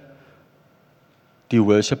Asaph die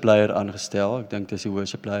worship leier aangestel, ek dink dis die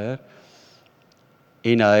worship leier,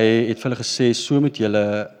 en hy het vir hulle gesê, so moet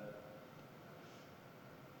julle,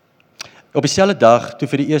 op dieselfde dag, toe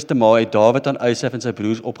vir die eerste maal, het Dawid aan Asaph en sy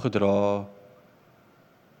broers opgedra,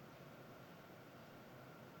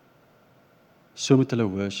 so moet hulle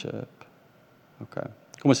worship. Okay,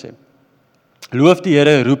 kom ons sê. Loof die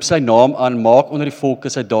Here, roep sy naam aan, maak onder die volke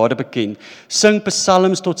sy dade bekend, sing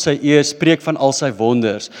psalms tot sy eer, spreek van al sy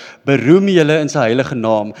wonders, beroem julle in sy heilige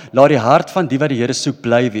naam, laat die hart van die wat die Here soek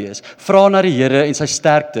bly wees, vra na die Here en sy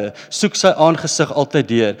sterkte, soek sy aangesig altyd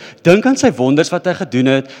deur, dink aan sy wonders wat hy gedoen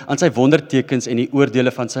het, aan sy wondertekens en die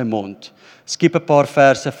oordeele van sy mond. Skiep 'n paar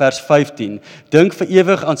verse, vers 15. Dink vir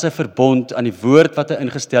ewig aan sy verbond, aan die woord wat hy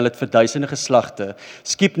ingestel het vir duisende geslagte.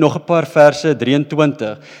 Skiep nog 'n paar verse,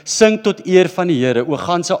 23. Sing tot eer van die Here, o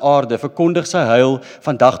ganse aarde, verkondig sy heil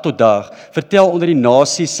van dag tot dag. Vertel onder die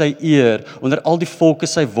nasies sy eer, onder al die volke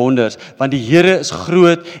sy wonders, want die Here is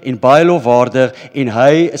groot en baie lofwaardig en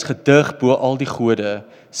hy is gedig bo al die gode.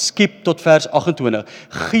 Skiep tot vers 28.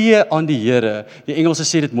 Gee aan die Here. Die Engelse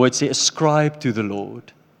sê dit mooi, sê ascribe to the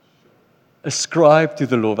Lord. Ascribe to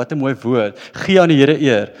the Lord, wat 'n mooi woord. Gee aan die Here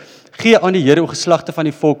eer. Gee aan die Here, o geslagte van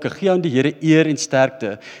die volke. Gee aan die Here eer en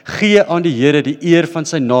sterkte. Gee aan die Here die eer van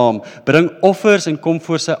sy naam. Bring offers en kom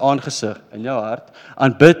voor sy aangesig in jou hart.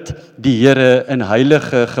 Aanbid die Here in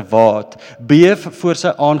heilige gewaad. Beef voor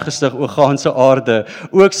sy aangesig, o ganse aarde.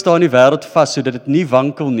 Ook staan die wêreld vas sodat dit nie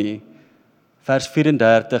wankel nie. Vers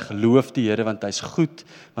 34, loof die Here want hy's goed,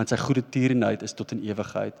 want sy goeie tierenheid is tot in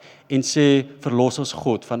ewigheid. En sê, verlos ons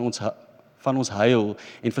God van ons heil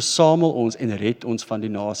en versamel ons en red ons van die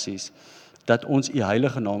nasies, dat ons u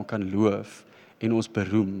heilige naam kan loof en ons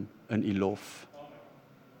beroem in u lof.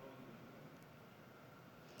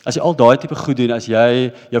 As jy al daai tipe goed doen, as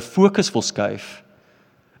jy jou fokus wil skuif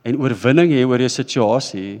en oorwinning hê oor jou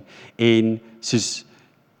situasie en soos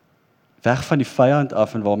weg van die vyand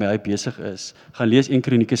af en waarmee hy besig is, gaan lees 1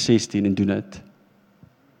 Kronieke 16 en doen dit.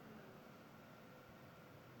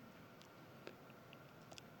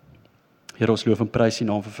 Here, ons loof en prys die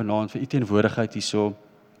naam vir vanaand, vir u teenwoordigheid hierso.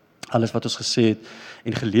 Alles wat ons gesê het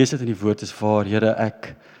en gelees het in die woord is waar, Here,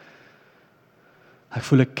 ek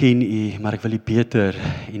voel ek ken u, maar ek wil u beter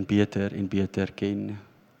en beter en beter ken.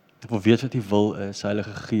 Ek wil weet wat u wil is,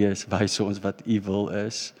 Heilige Gees, wys ons wat u wil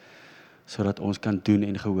is, sodat ons kan doen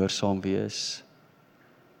en gehoorsaam wees.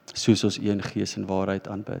 soos ons een Gees in waarheid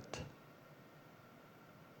aanbid.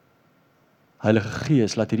 Heilige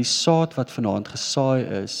Gees, laat hierdie saad wat vanaand gesaai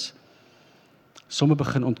is, sommer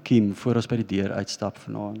begin ontkiem voor ons by die deur uitstap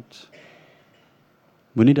vanaand.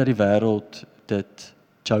 Moenie dat die wêreld dit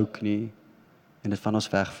choke nie en dit van ons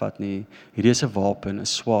wegvat nie. Hierdie is 'n wapen, 'n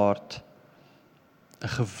swaard, 'n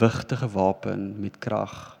gewigtige wapen met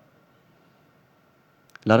krag.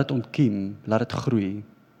 Laat dit ontkiem, laat dit groei.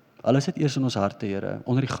 Alles het eers in ons harte, Here,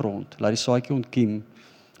 onder die grond. Laat die saadjie ontkiem,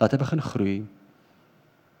 laat hy begin groei.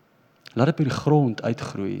 Laat dit by die grond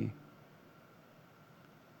uitgroei.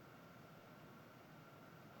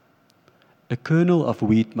 A kernel of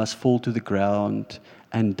wheat must fall to the ground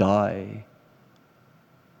and die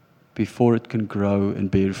before it can grow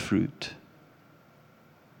and bear fruit.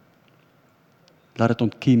 Laat dit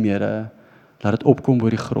ontkiem, Here, laat dit opkom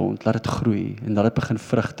by die grond, laat dit groei en laat dit begin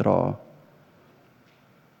vrug dra.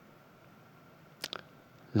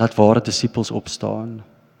 Laat ware disippels opstaan,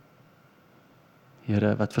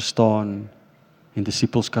 Here, wat verstaan en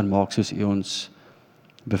disippels kan maak soos U ons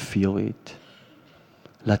beveel het.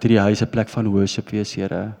 Laat hierdie huis 'n plek van worship wees,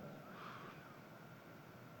 Here.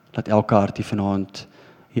 Laat elke hart hier vanaand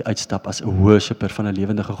hier uitstap as 'n worshipper van 'n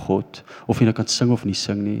lewendige God, of jy nou kan sing of nie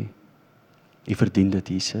sing nie. U verdien dit,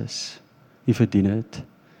 Jesus. U verdien dit.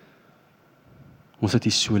 Ons het U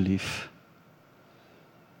so lief.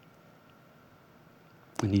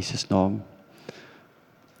 In Jesus naam.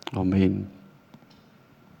 Amen.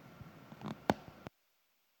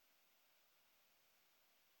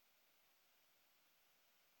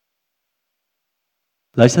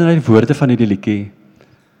 Luister na die woorde van hierdie liedjie.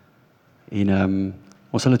 En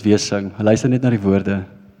ons sal dit weer sing. Luister net na die woorde.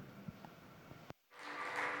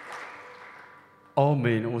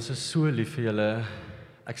 Amen. Ons is so lief vir julle.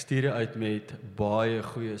 Ek stuur jou uit met baie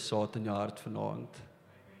goeie saad in jou hart vanaand.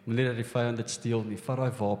 Moenie dat die vyand dit steel nie. Vat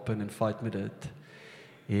daai wapen en fight met dit.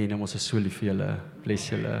 En ons is so lief vir julle.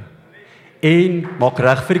 Bless julle. En maak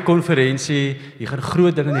reg vir die konferensie. Hier gaan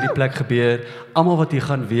groot dinge in hierdie plek gebeur. Almal wat hier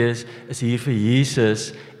gaan wees, is hier vir Jesus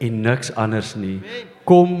en niks anders nie.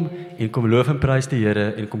 Kom en kom loof en prys die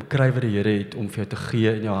Here en kom kry wat die Here het om vir jou te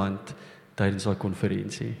gee in jou hand tydens daai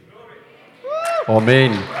konferensie.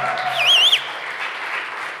 Amen.